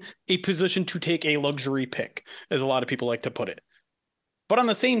in a position to take a luxury pick, as a lot of people like to put it. But on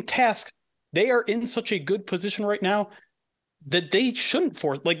the same task, they are in such a good position right now that they shouldn't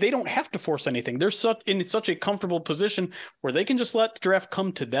force, like, they don't have to force anything. They're in such a comfortable position where they can just let the draft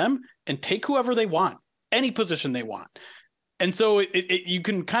come to them and take whoever they want, any position they want. And so you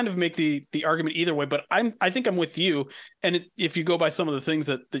can kind of make the argument either way, but I think I'm with you. And if you go by some of the things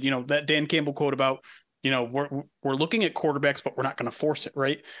that that Dan Campbell quote about, we're looking at quarterbacks, but we're not going to force it,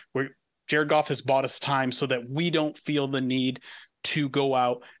 right? Jared Goff has bought us time so that we don't feel the need to go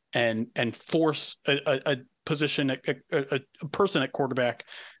out and force a position, a person at quarterback.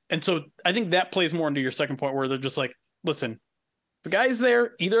 And so I think that plays more into your second point, where they're just like, listen, the guy's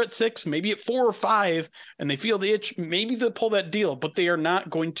there either at 6, maybe at 4 or 5, and they feel the itch, maybe they'll pull that deal, but they are not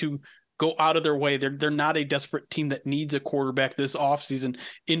going to go out of their way. They're not a desperate team that needs a quarterback this offseason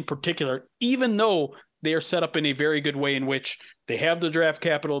in particular, even though they are set up in a very good way in which they have the draft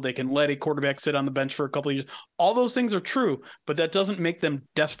capital. They can let a quarterback sit on the bench for a couple of years. All those things are true, but that doesn't make them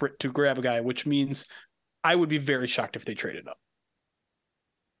desperate to grab a guy, which means I would be very shocked if they traded up.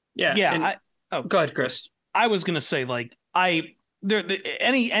 Yeah. Yeah. Go ahead, Chris. I was going to say, like,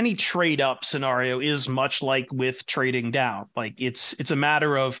 any trade up scenario is much like with trading down. Like, it's a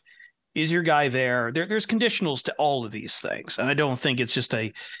matter of, is your guy there? There's conditionals to all of these things. And I don't think it's just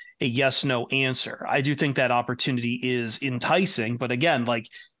a yes, no answer. I do think that opportunity is enticing, but again, like,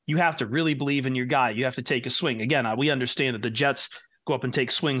 you have to really believe in your guy. You have to take a swing. Again, we understand that the Jets go up and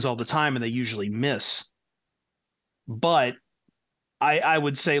take swings all the time and they usually miss. But I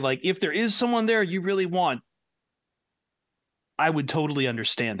would say, like, if there is someone there you really want, I would totally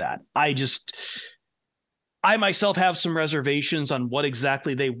understand that. I myself have some reservations on what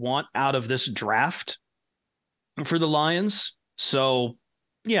exactly they want out of this draft for the Lions. So,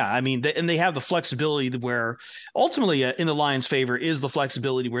 yeah, I mean, they have the flexibility where ultimately in the Lions' favor is the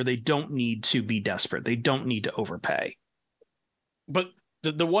flexibility where they don't need to be desperate. They don't need to overpay. But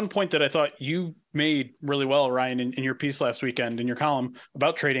the one point that I thought you made really well, Ryan, in your piece last weekend, in your column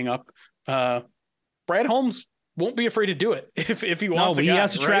about trading up, Brad Holmes won't be afraid to do it if he wants. No, he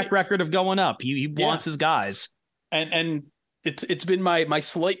has a track record of going up. He wants his guys, and it's been my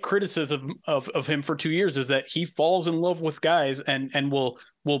slight criticism of him for 2 years is that he falls in love with guys and will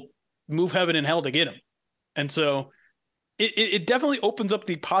move heaven and hell to get him. And so it definitely opens up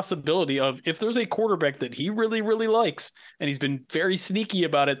the possibility of, if there's a quarterback that he really, really likes, and he's been very sneaky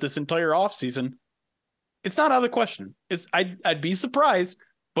about it this entire offseason, it's not out of the question. I'd be surprised,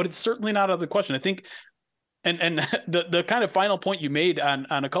 but it's certainly not out of the question. I think, and the kind of final point you made on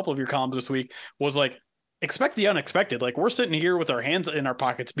a couple of your columns this week was like, expect the unexpected. Like, we're sitting here with our hands in our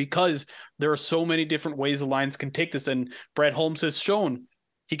pockets because there are so many different ways the Lions can take this. And Brad Holmes has shown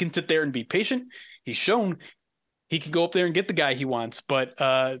he can sit there and be patient. He's shown he can go up there and get the guy he wants. But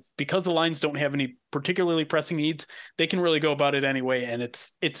because the Lions don't have any particularly pressing needs, they can really go about it anyway. And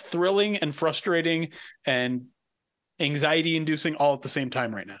it's thrilling and frustrating and anxiety inducing all at the same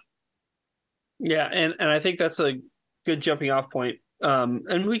time right now. Yeah, and I think that's a good jumping off point.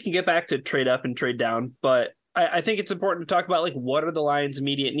 And we can get back to trade up and trade down, but I think it's important to talk about, like, what are the Lions'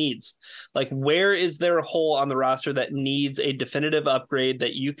 immediate needs? Like, where is there a hole on the roster that needs a definitive upgrade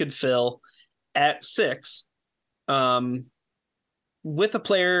that you could fill at 6 with a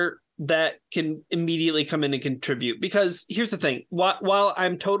player that can immediately come in and contribute? Because here's the thing. While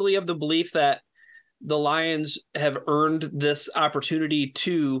I'm totally of the belief that the Lions have earned this opportunity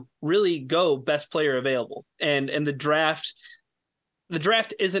to really go best player available, and the draft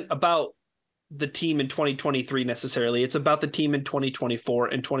isn't about the team in 2023 necessarily. It's about the team in 2024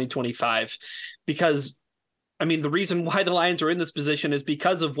 and 2025, because I mean, the reason why the Lions are in this position is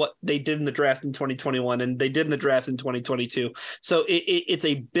because of what they did in the draft in 2021 and they did in the draft in 2022. So it's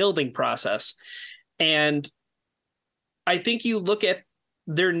a building process. And I think you look at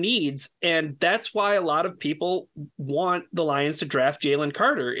their needs, and that's why a lot of people want the Lions to draft Jalen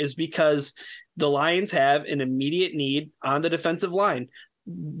Carter, is because the Lions have an immediate need on the defensive line.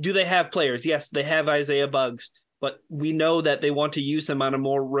 Do they have players? Yes, they have Isaiah Buggs, but we know that they want to use him on a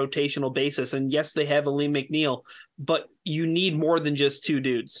more rotational basis. And yes, they have Aleem McNeil, but you need more than just 2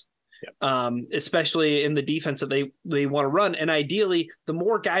 dudes, especially in the defense that they want to run. And ideally, the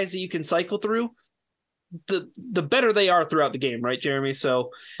more guys that you can cycle through, the better they are throughout the game, right, Jeremy? So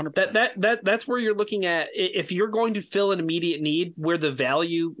that's where you're looking at. If you're going to fill an immediate need where the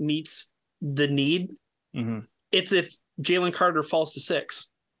value meets the need, it's if Jalen Carter falls to 6.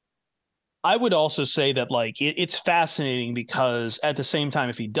 I would also say that, like, it's fascinating because at the same time,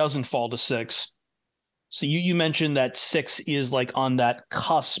 if he doesn't fall to 6, so you mentioned that 6 is like on that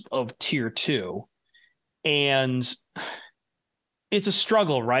cusp of tier 2, and it's a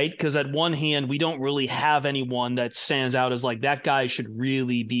struggle, right? Because at one hand, we don't really have anyone that stands out as like, that guy should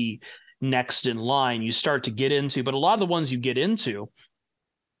really be next in line. You start to get into, but a lot of the ones you get into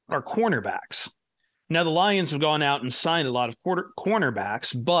are cornerbacks. Now, the Lions have gone out and signed a lot of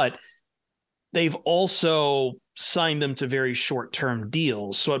cornerbacks, but they've also signed them to very short-term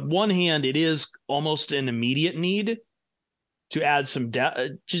deals. So at one hand, it is almost an immediate need to add some depth,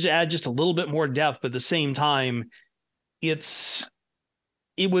 just a little bit more depth, but at the same time, it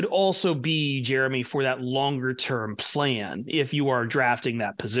would also be, Jeremy, for that longer-term plan if you are drafting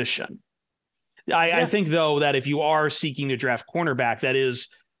that position. I think, though, that if you are seeking to draft cornerback, that is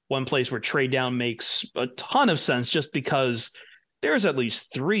one place where trade down makes a ton of sense, just because there's at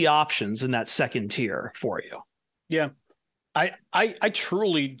least 3 options in that second tier for you. Yeah. I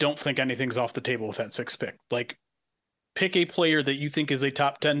truly don't think anything's off the table with that 6th pick. Like, pick a player that you think is a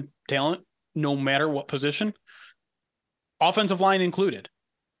top 10 talent, no matter what position, offensive line included,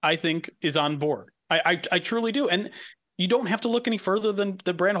 I think is on board. I truly do. And you don't have to look any further than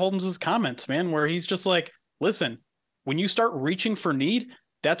the Brad Holmes' comments, man, where he's just like, listen, when you start reaching for need,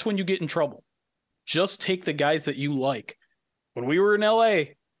 that's when you get in trouble. Just take the guys that you like. When we were in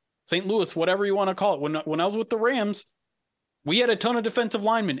LA, St. Louis, whatever you want to call it, when I was with the Rams, we had a ton of defensive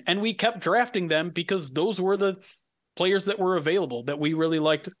linemen, and we kept drafting them because those were the players that were available that we really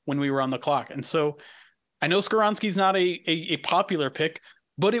liked when we were on the clock. And so I know Skoronski's not a popular pick,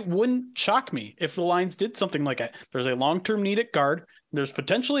 but it wouldn't shock me if the Lions did something like that. There's a long-term need at guard. There's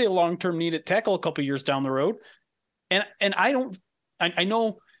potentially a long-term need at tackle a couple years down the road. And I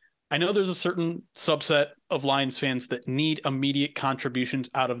know there's a certain subset of Lions fans that need immediate contributions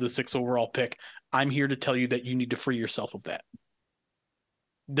out of the 6th overall pick. I'm here to tell you that you need to free yourself of that.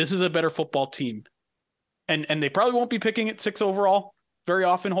 This is a better football team. And they probably won't be picking at 6 overall very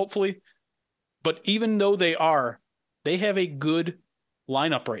often, hopefully. But even though they have a good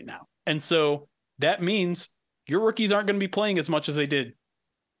lineup right now. And so that means your rookies aren't going to be playing as much as they did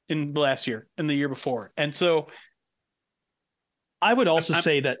in the last year and the year before. And so I would also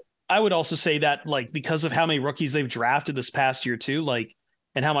say that, like, because of how many rookies they've drafted this past year too, like,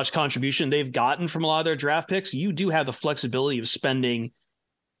 and how much contribution they've gotten from a lot of their draft picks, you do have the flexibility of spending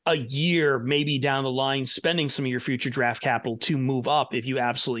a year, maybe down the line, spending some of your future draft capital to move up if you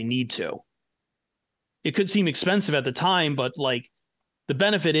absolutely need to. it could seem expensive at the time, but like the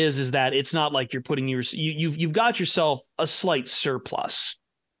benefit is that it's not like you're putting you've got yourself a slight surplus.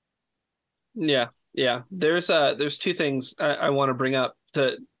 Yeah. There's two things I want to bring up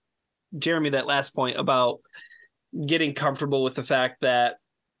to Jeremy, that last point about getting comfortable with the fact that,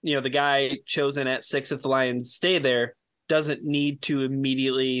 the guy chosen at 6, if the Lions stay there, doesn't need to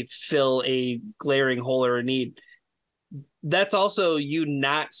immediately fill a glaring hole or a need. That's also you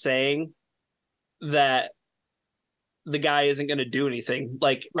not saying that the guy isn't going to do anything.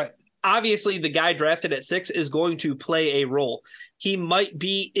 Like, right. Obviously the guy drafted at 6 is going to play a role. He might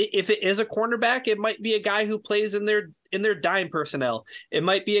be, if it is a cornerback, it might be a guy who plays in their dime personnel. It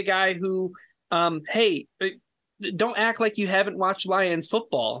might be a guy who, hey, don't act like you haven't watched Lions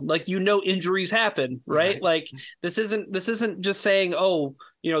football. Like, injuries happen, right? Like this isn't just saying,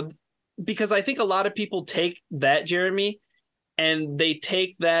 because I think a lot of people take that, Jeremy, and they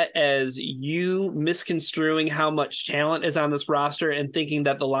take that as you misconstruing how much talent is on this roster and thinking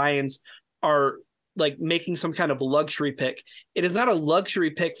that the Lions are like making some kind of luxury pick. It is not a luxury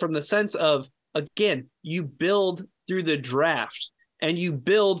pick from the sense of, again, you build through the draft and you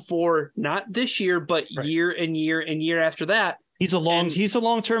build for not this year, but year and year and year after that. He's a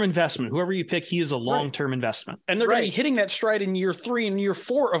long-term investment. Whoever you pick, he is a long-term investment. And they're going to be hitting that stride in year 3 and year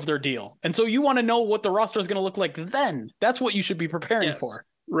 4 of their deal. And so you want to know what the roster is going to look like then. That's what you should be preparing for.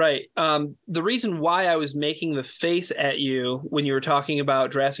 Right. The reason why I was making the face at you when you were talking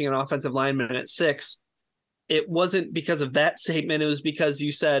about drafting an offensive lineman at 6, it wasn't because of that statement. It was because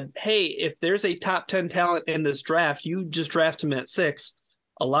you said, hey, if there's a top 10 talent in this draft, you just draft him at 6.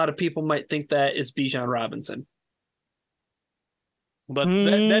 A lot of people might think that is Bijan Robinson. But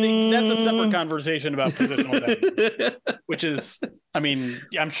that's a separate conversation about positional value, which is,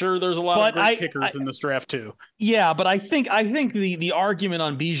 I'm sure there's a lot of great kickers in this draft too. Yeah, but I think the argument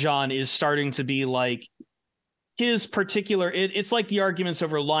on Bijan is starting to be like his particular. It's like the arguments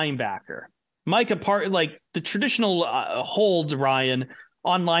over linebacker. Micah like the traditional hold, Ryan,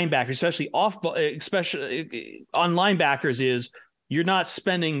 on linebackers, especially on linebackers, is you're not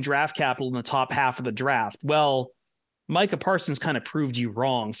spending draft capital in the top half of the draft. Well, Micah Parsons kind of proved you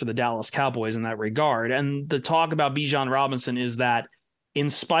wrong for the Dallas Cowboys in that regard. And the talk about Bijan Robinson is that in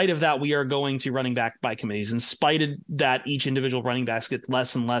spite of that, we are going to running back by committees. In spite of that, each individual running backs get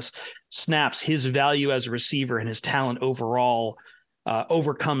less and less snaps. His value as a receiver and his talent overall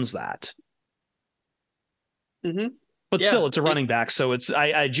overcomes that. Mm-hmm. But still, it's a running back. So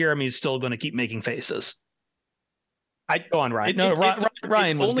Jeremy's still going to keep making faces. Go on, Ryan.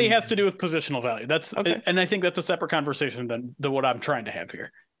 Ryan only has to do with positional value. That's okay. And I think that's a separate conversation than what I'm trying to have here.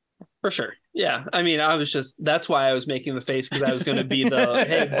 For sure. Yeah. That's why I was making the face, because I was going to be the,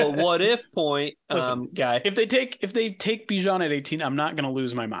 hey, but what if point guy. If they take Bijan at 18, I'm not going to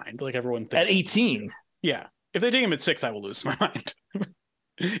lose my mind like everyone thinks. At 18? Yeah. If they take him at 6, I will lose my mind.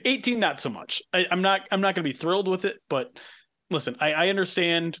 18, not so much. I'm not going to be thrilled with it, but listen, I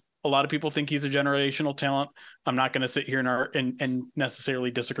understand. A lot of people think he's a generational talent. I'm not going to sit here and necessarily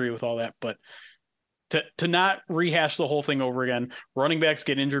disagree with all that, but to not rehash the whole thing over again, running backs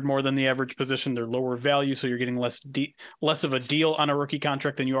get injured more than the average position. They're lower value, so you're getting less of a deal on a rookie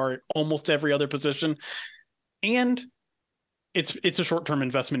contract than you are at almost every other position. And it's a short-term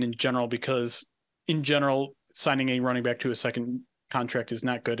investment in general, because in general, signing a running back to a second contract is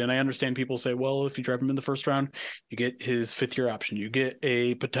not good. And I understand people say, well, if you draft him in the first round, you get his 5th-year option, you get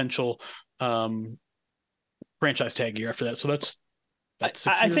a potential franchise tag year after that. So that's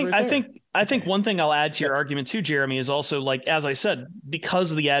I think one thing I'll add to your argument too, Jeremy, is also, like, as I said,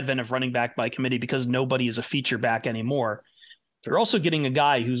 because of the advent of running back by committee, because nobody is a feature back anymore, you're also getting a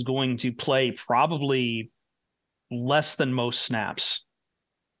guy who's going to play probably less than most snaps.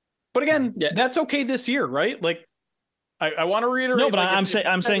 But again, that's okay this year, right? Like, I want to reiterate. No, but I'm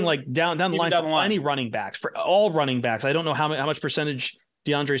saying like down the line for any running backs, for all running backs. I don't know how much percentage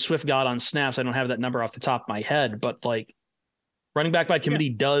DeAndre Swift got on snaps. I don't have that number off the top of my head, but like running back by committee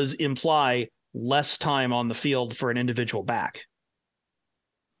does imply less time on the field for an individual back.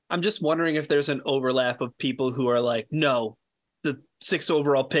 I'm just wondering if there's an overlap of people who are like, no, the 6th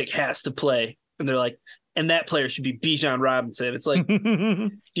overall pick has to play. And they're like, and that player should be Bijan Robinson. It's like,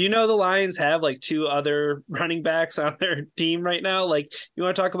 do you know the Lions have like 2 other running backs on their team right now? Like, you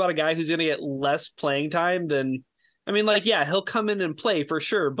want to talk about a guy who's going to get less playing time than, he'll come in and play for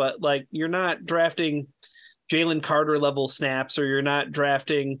sure, but like, you're not drafting Jalen Carter level snaps, or you're not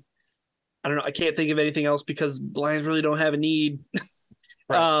drafting, I don't know, I can't think of anything else because the Lions really don't have a need.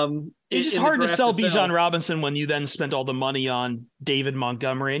 Right. It's just hard to sell Bijan Robinson when you then spent all the money on David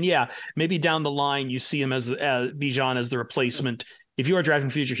Montgomery. And maybe down the line you see him as Bijan as the replacement. If you are drafting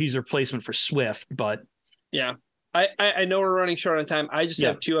future, he's a replacement for Swift. But Yeah. I know we're running short on time. I just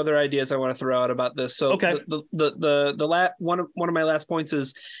have two other ideas I want to throw out about this. So the one of my last points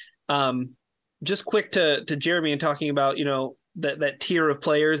is just quick to Jeremy and talking about, that tier of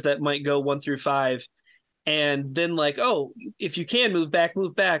players that might go 1 through 5. And then if you can move back.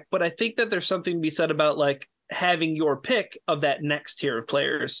 But I think that there's something to be said about having your pick of that next tier of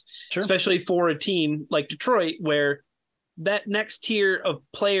players, especially for a team like Detroit, where that next tier of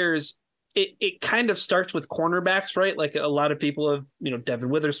players, it kind of starts with cornerbacks, right? Like a lot of people have, Devin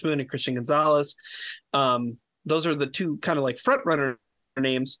Witherspoon and Christian Gonzalez. Those are the two kind of front runner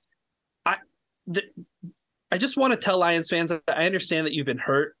names. I just want to tell Lions fans that I understand that you've been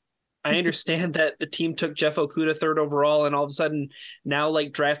hurt. I understand that the team took Jeff Okudah 3rd overall, and all of a sudden now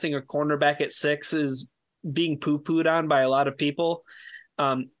drafting a cornerback at 6 is being poo-pooed on by a lot of people.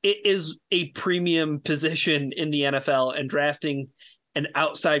 It is a premium position in the NFL, and drafting an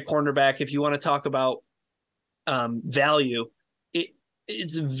outside cornerback, if you want to talk about value,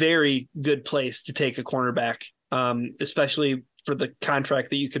 it's a very good place to take a cornerback, especially for the contract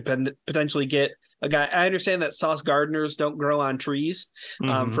that you could potentially get a guy. I understand that Sauce Gardners don't grow on trees.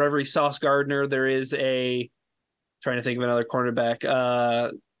 For every Sauce Gardner, there is trying to think of another cornerback.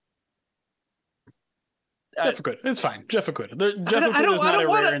 Jeff Okudah. It's fine. Jeff Okudah. Jeff Okudah is not a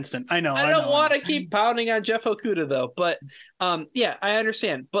rare instant. I know. I don't want to keep pounding on Jeff Okudah though. But I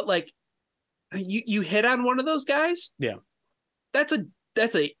understand. But you hit on one of those guys. Yeah, that's a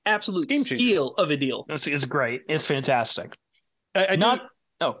absolute steal of a deal. It's great. It's fantastic.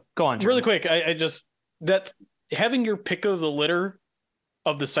 Go on. Jeremy. Really quick. That's having your pick of the litter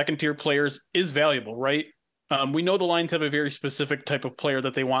of the second tier players is valuable, right? We know the Lions have a very specific type of player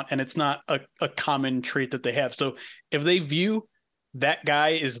that they want, and it's not a common trait that they have. So if they view that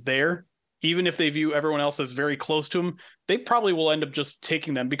guy is there, even if they view everyone else as very close to him, they probably will end up just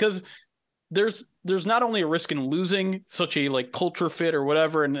taking them, because there's not only a risk in losing such a culture fit or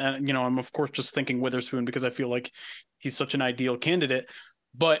whatever. And I'm of course just thinking Witherspoon because I feel like he's such an ideal candidate,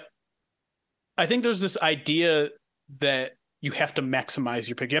 but I think there's this idea that you have to maximize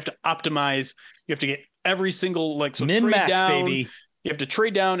your pick. You have to optimize. You have to get every single min-max, baby. You have to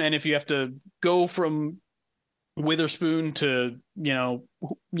trade down, and if you have to go from Witherspoon to Deonte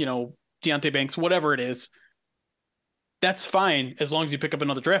Banks, whatever it is, that's fine as long as you pick up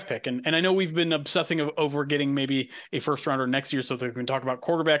another draft pick. And I know we've been obsessing over getting maybe a first rounder next year, so that we can talk about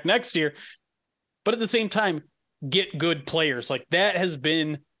quarterback next year. But at the same time, get good players. That has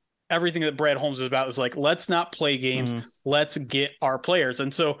been everything that Brad Holmes is about, is let's not play games. Let's get our players.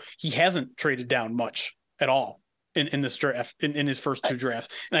 And so he hasn't traded down much at all in this draft, in his first 2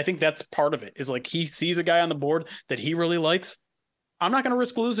 drafts. And I think that's part of it, is he sees a guy on the board that he really likes. I'm not going to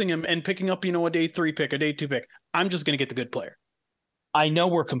risk losing him and picking up, a day 3 pick, a day 2 pick. I'm just going to get the good player. I know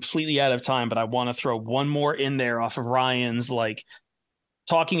we're completely out of time, but I want to throw one more in there off of Ryan's,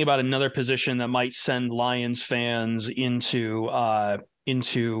 talking about another position that might send Lions fans into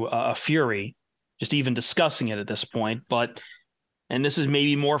a fury, just even discussing it at this point. And this is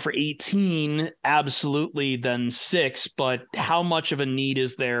maybe more for 18, absolutely, than 6, but how much of a need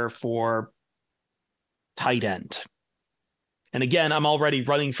is there for tight end? And again, I'm already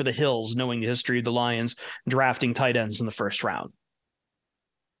running for the hills, knowing the history of the Lions drafting tight ends in the first round.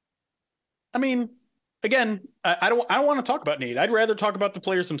 I mean, again, I don't want to talk about need. I'd rather talk about the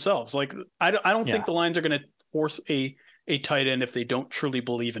players themselves. I don't think the Lions are going to force a tight end if they don't truly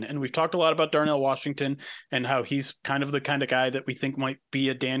believe in it. And we've talked a lot about Darnell Washington and how he's kind of the kind of guy that we think might be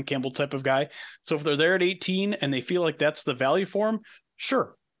a Dan Campbell type of guy. So if they're there at 18 and they feel like that's the value for him,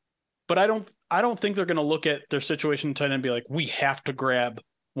 sure. But I don't think they're going to look at their situation tight end and be like, we have to grab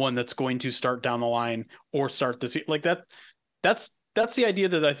one that's going to start down the line or start this that. That's the idea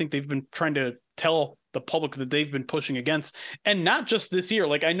that I think they've been trying to tell the public that they've been pushing against. And not just this year.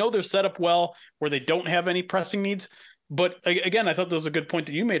 I know they're set up well where they don't have any pressing needs. But again, I thought that was a good point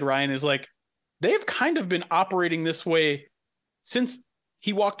that you made, Ryan, is they've kind of been operating this way since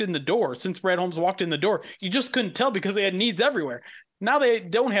he walked in the door, since Brad Holmes walked in the door. You just couldn't tell because they had needs everywhere. Now they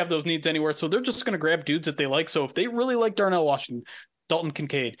don't have those needs anywhere, so they're just going to grab dudes that they like. So if they really like Darnell Washington, Dalton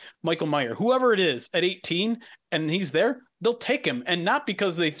Kincaid, Michael Mayer, whoever it is at 18, and he's there, they'll take him. And not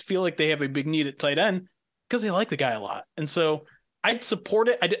because they feel like they have a big need at tight end, because they like the guy a lot. And so I'd support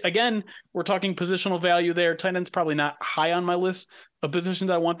it. Again, we're talking positional value there. Tight end's probably not high on my list of positions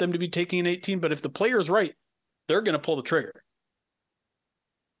I want them to be taking in 18, but if the player is right, they're going to pull the trigger.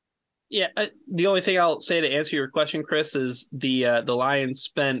 Yeah, the only thing I'll say to answer your question, Chris, is the Lions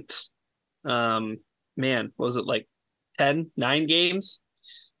spent, was it 9 games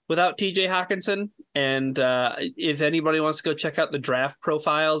without TJ Hawkinson? And if anybody wants to go check out the draft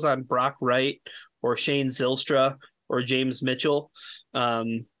profiles on Brock Wright or Shane Zylstra or James Mitchell,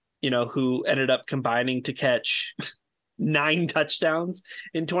 who ended up combining to catch 9 touchdowns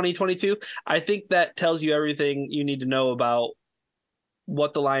in 2022. I think that tells you everything you need to know about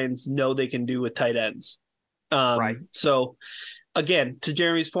what the Lions know they can do with tight ends. Right. So again, to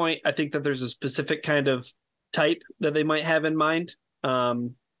Jeremy's point, I think that there's a specific kind of type that they might have in mind.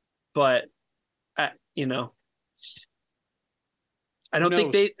 But I don't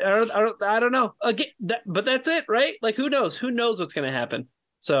think I don't know. Again, but that's it, right? Like, who knows? Who knows what's going to happen?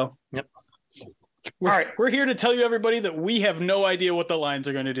 So, yep. We're here to tell you, everybody, that we have no idea what the Lions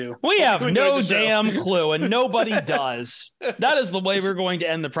are going to do. We have no damn clue, and nobody does. That is the way we're going to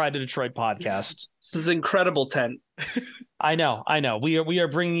end the Pride of Detroit podcast. This is incredible, Tent. I know. We are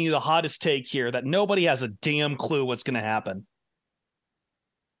bringing you the hottest take here that nobody has a damn clue what's going to happen.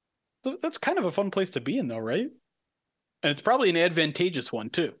 So that's kind of a fun place to be in, though, right? And it's probably an advantageous one,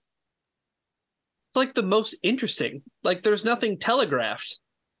 too. It's like the most interesting. Like, there's nothing telegraphed.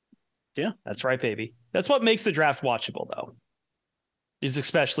 Yeah, that's right, baby. That's what makes the draft watchable, though, is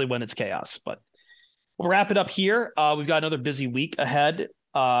especially when it's chaos. But we'll wrap it up here. We've got another busy week ahead.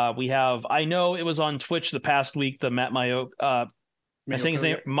 We have, I know it was on Twitch the past week, the Matt Maiocco. Am I saying his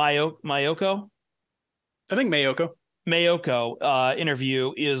name? Maiocco? I think Maiocco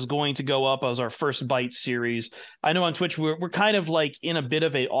interview is going to go up as our First Bite series. I know on Twitch we're kind of like in a bit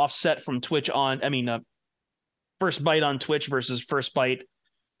of a offset from Twitch First Bite on Twitch versus First Bite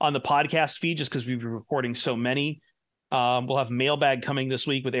on the podcast feed, just because we've been recording so many. We'll have mailbag coming this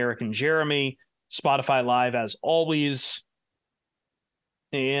week with Eric and Jeremy, Spotify Live as always.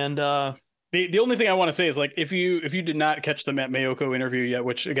 And the only thing I want to say is, like, if you did not catch the Matt Maiocco interview yet,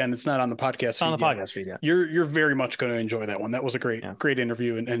 which again, it's not on the podcast feed, podcast feed, yeah. You're very much going to enjoy that one. That was a great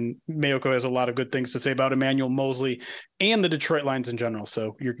interview, and Maiocco has a lot of good things to say about Emmanuel Moseley and the Detroit Lions in general.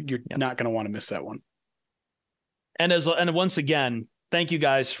 So you're not going to want to miss that one. And once again, thank you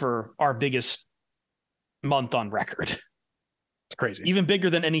guys for our biggest month on record. It's crazy. Even bigger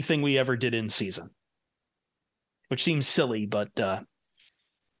than anything we ever did in season, which seems silly, but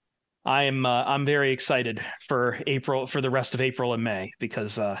I'm very excited for the rest of April and May,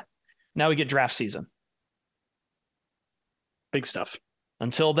 because now we get draft season. Big stuff.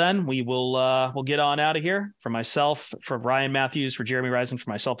 Until then, we'll get on out of here. For myself, for Ryan Matthews, for Jeremy Risen, for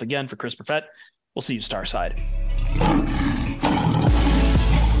myself again, for Chris Perfett, we'll see you Starside.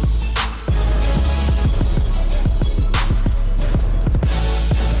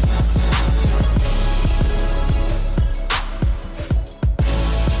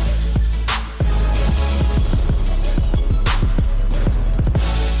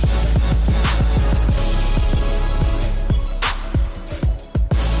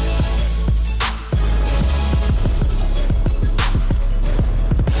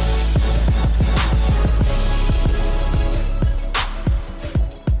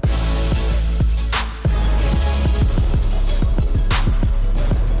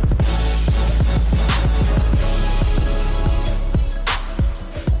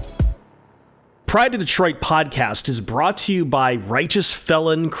 Pride of Detroit podcast is brought to you by Righteous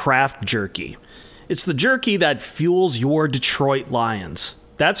Felon Craft Jerky. It's the jerky that fuels your Detroit Lions.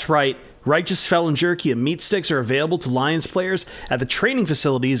 That's right, Righteous Felon Jerky and meat sticks are available to Lions players at the training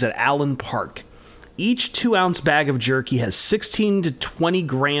facilities at Allen Park. Each 2-ounce bag of jerky has 16 to 20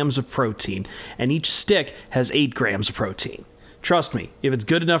 grams of protein, and each stick has 8 grams of protein. Trust me, if it's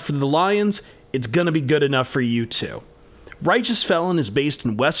good enough for the Lions, it's gonna be good enough for you too. Righteous Felon is based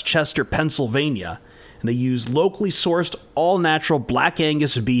in Westchester, Pennsylvania, and they use locally sourced, all-natural Black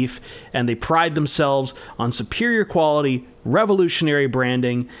Angus beef, and they pride themselves on superior quality, revolutionary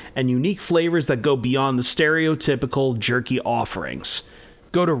branding, and unique flavors that go beyond the stereotypical jerky offerings.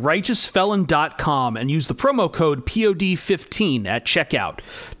 Go to righteousfelon.com and use the promo code POD15 at checkout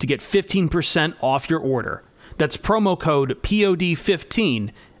to get 15% off your order. That's promo code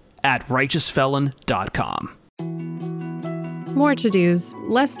POD15 at righteousfelon.com. More to-dos,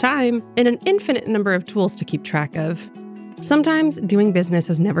 less time, and an infinite number of tools to keep track of. Sometimes doing business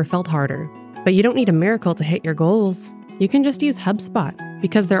has never felt harder, but you don't need a miracle to hit your goals. You can just use HubSpot,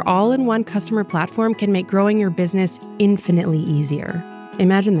 because their all-in-one customer platform can make growing your business infinitely easier.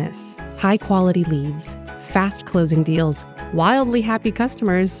 Imagine this: high-quality leads, fast closing deals, wildly happy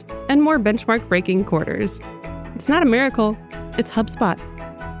customers, and more benchmark-breaking quarters. It's not a miracle, it's HubSpot.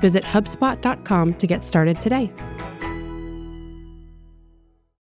 Visit HubSpot.com to get started today.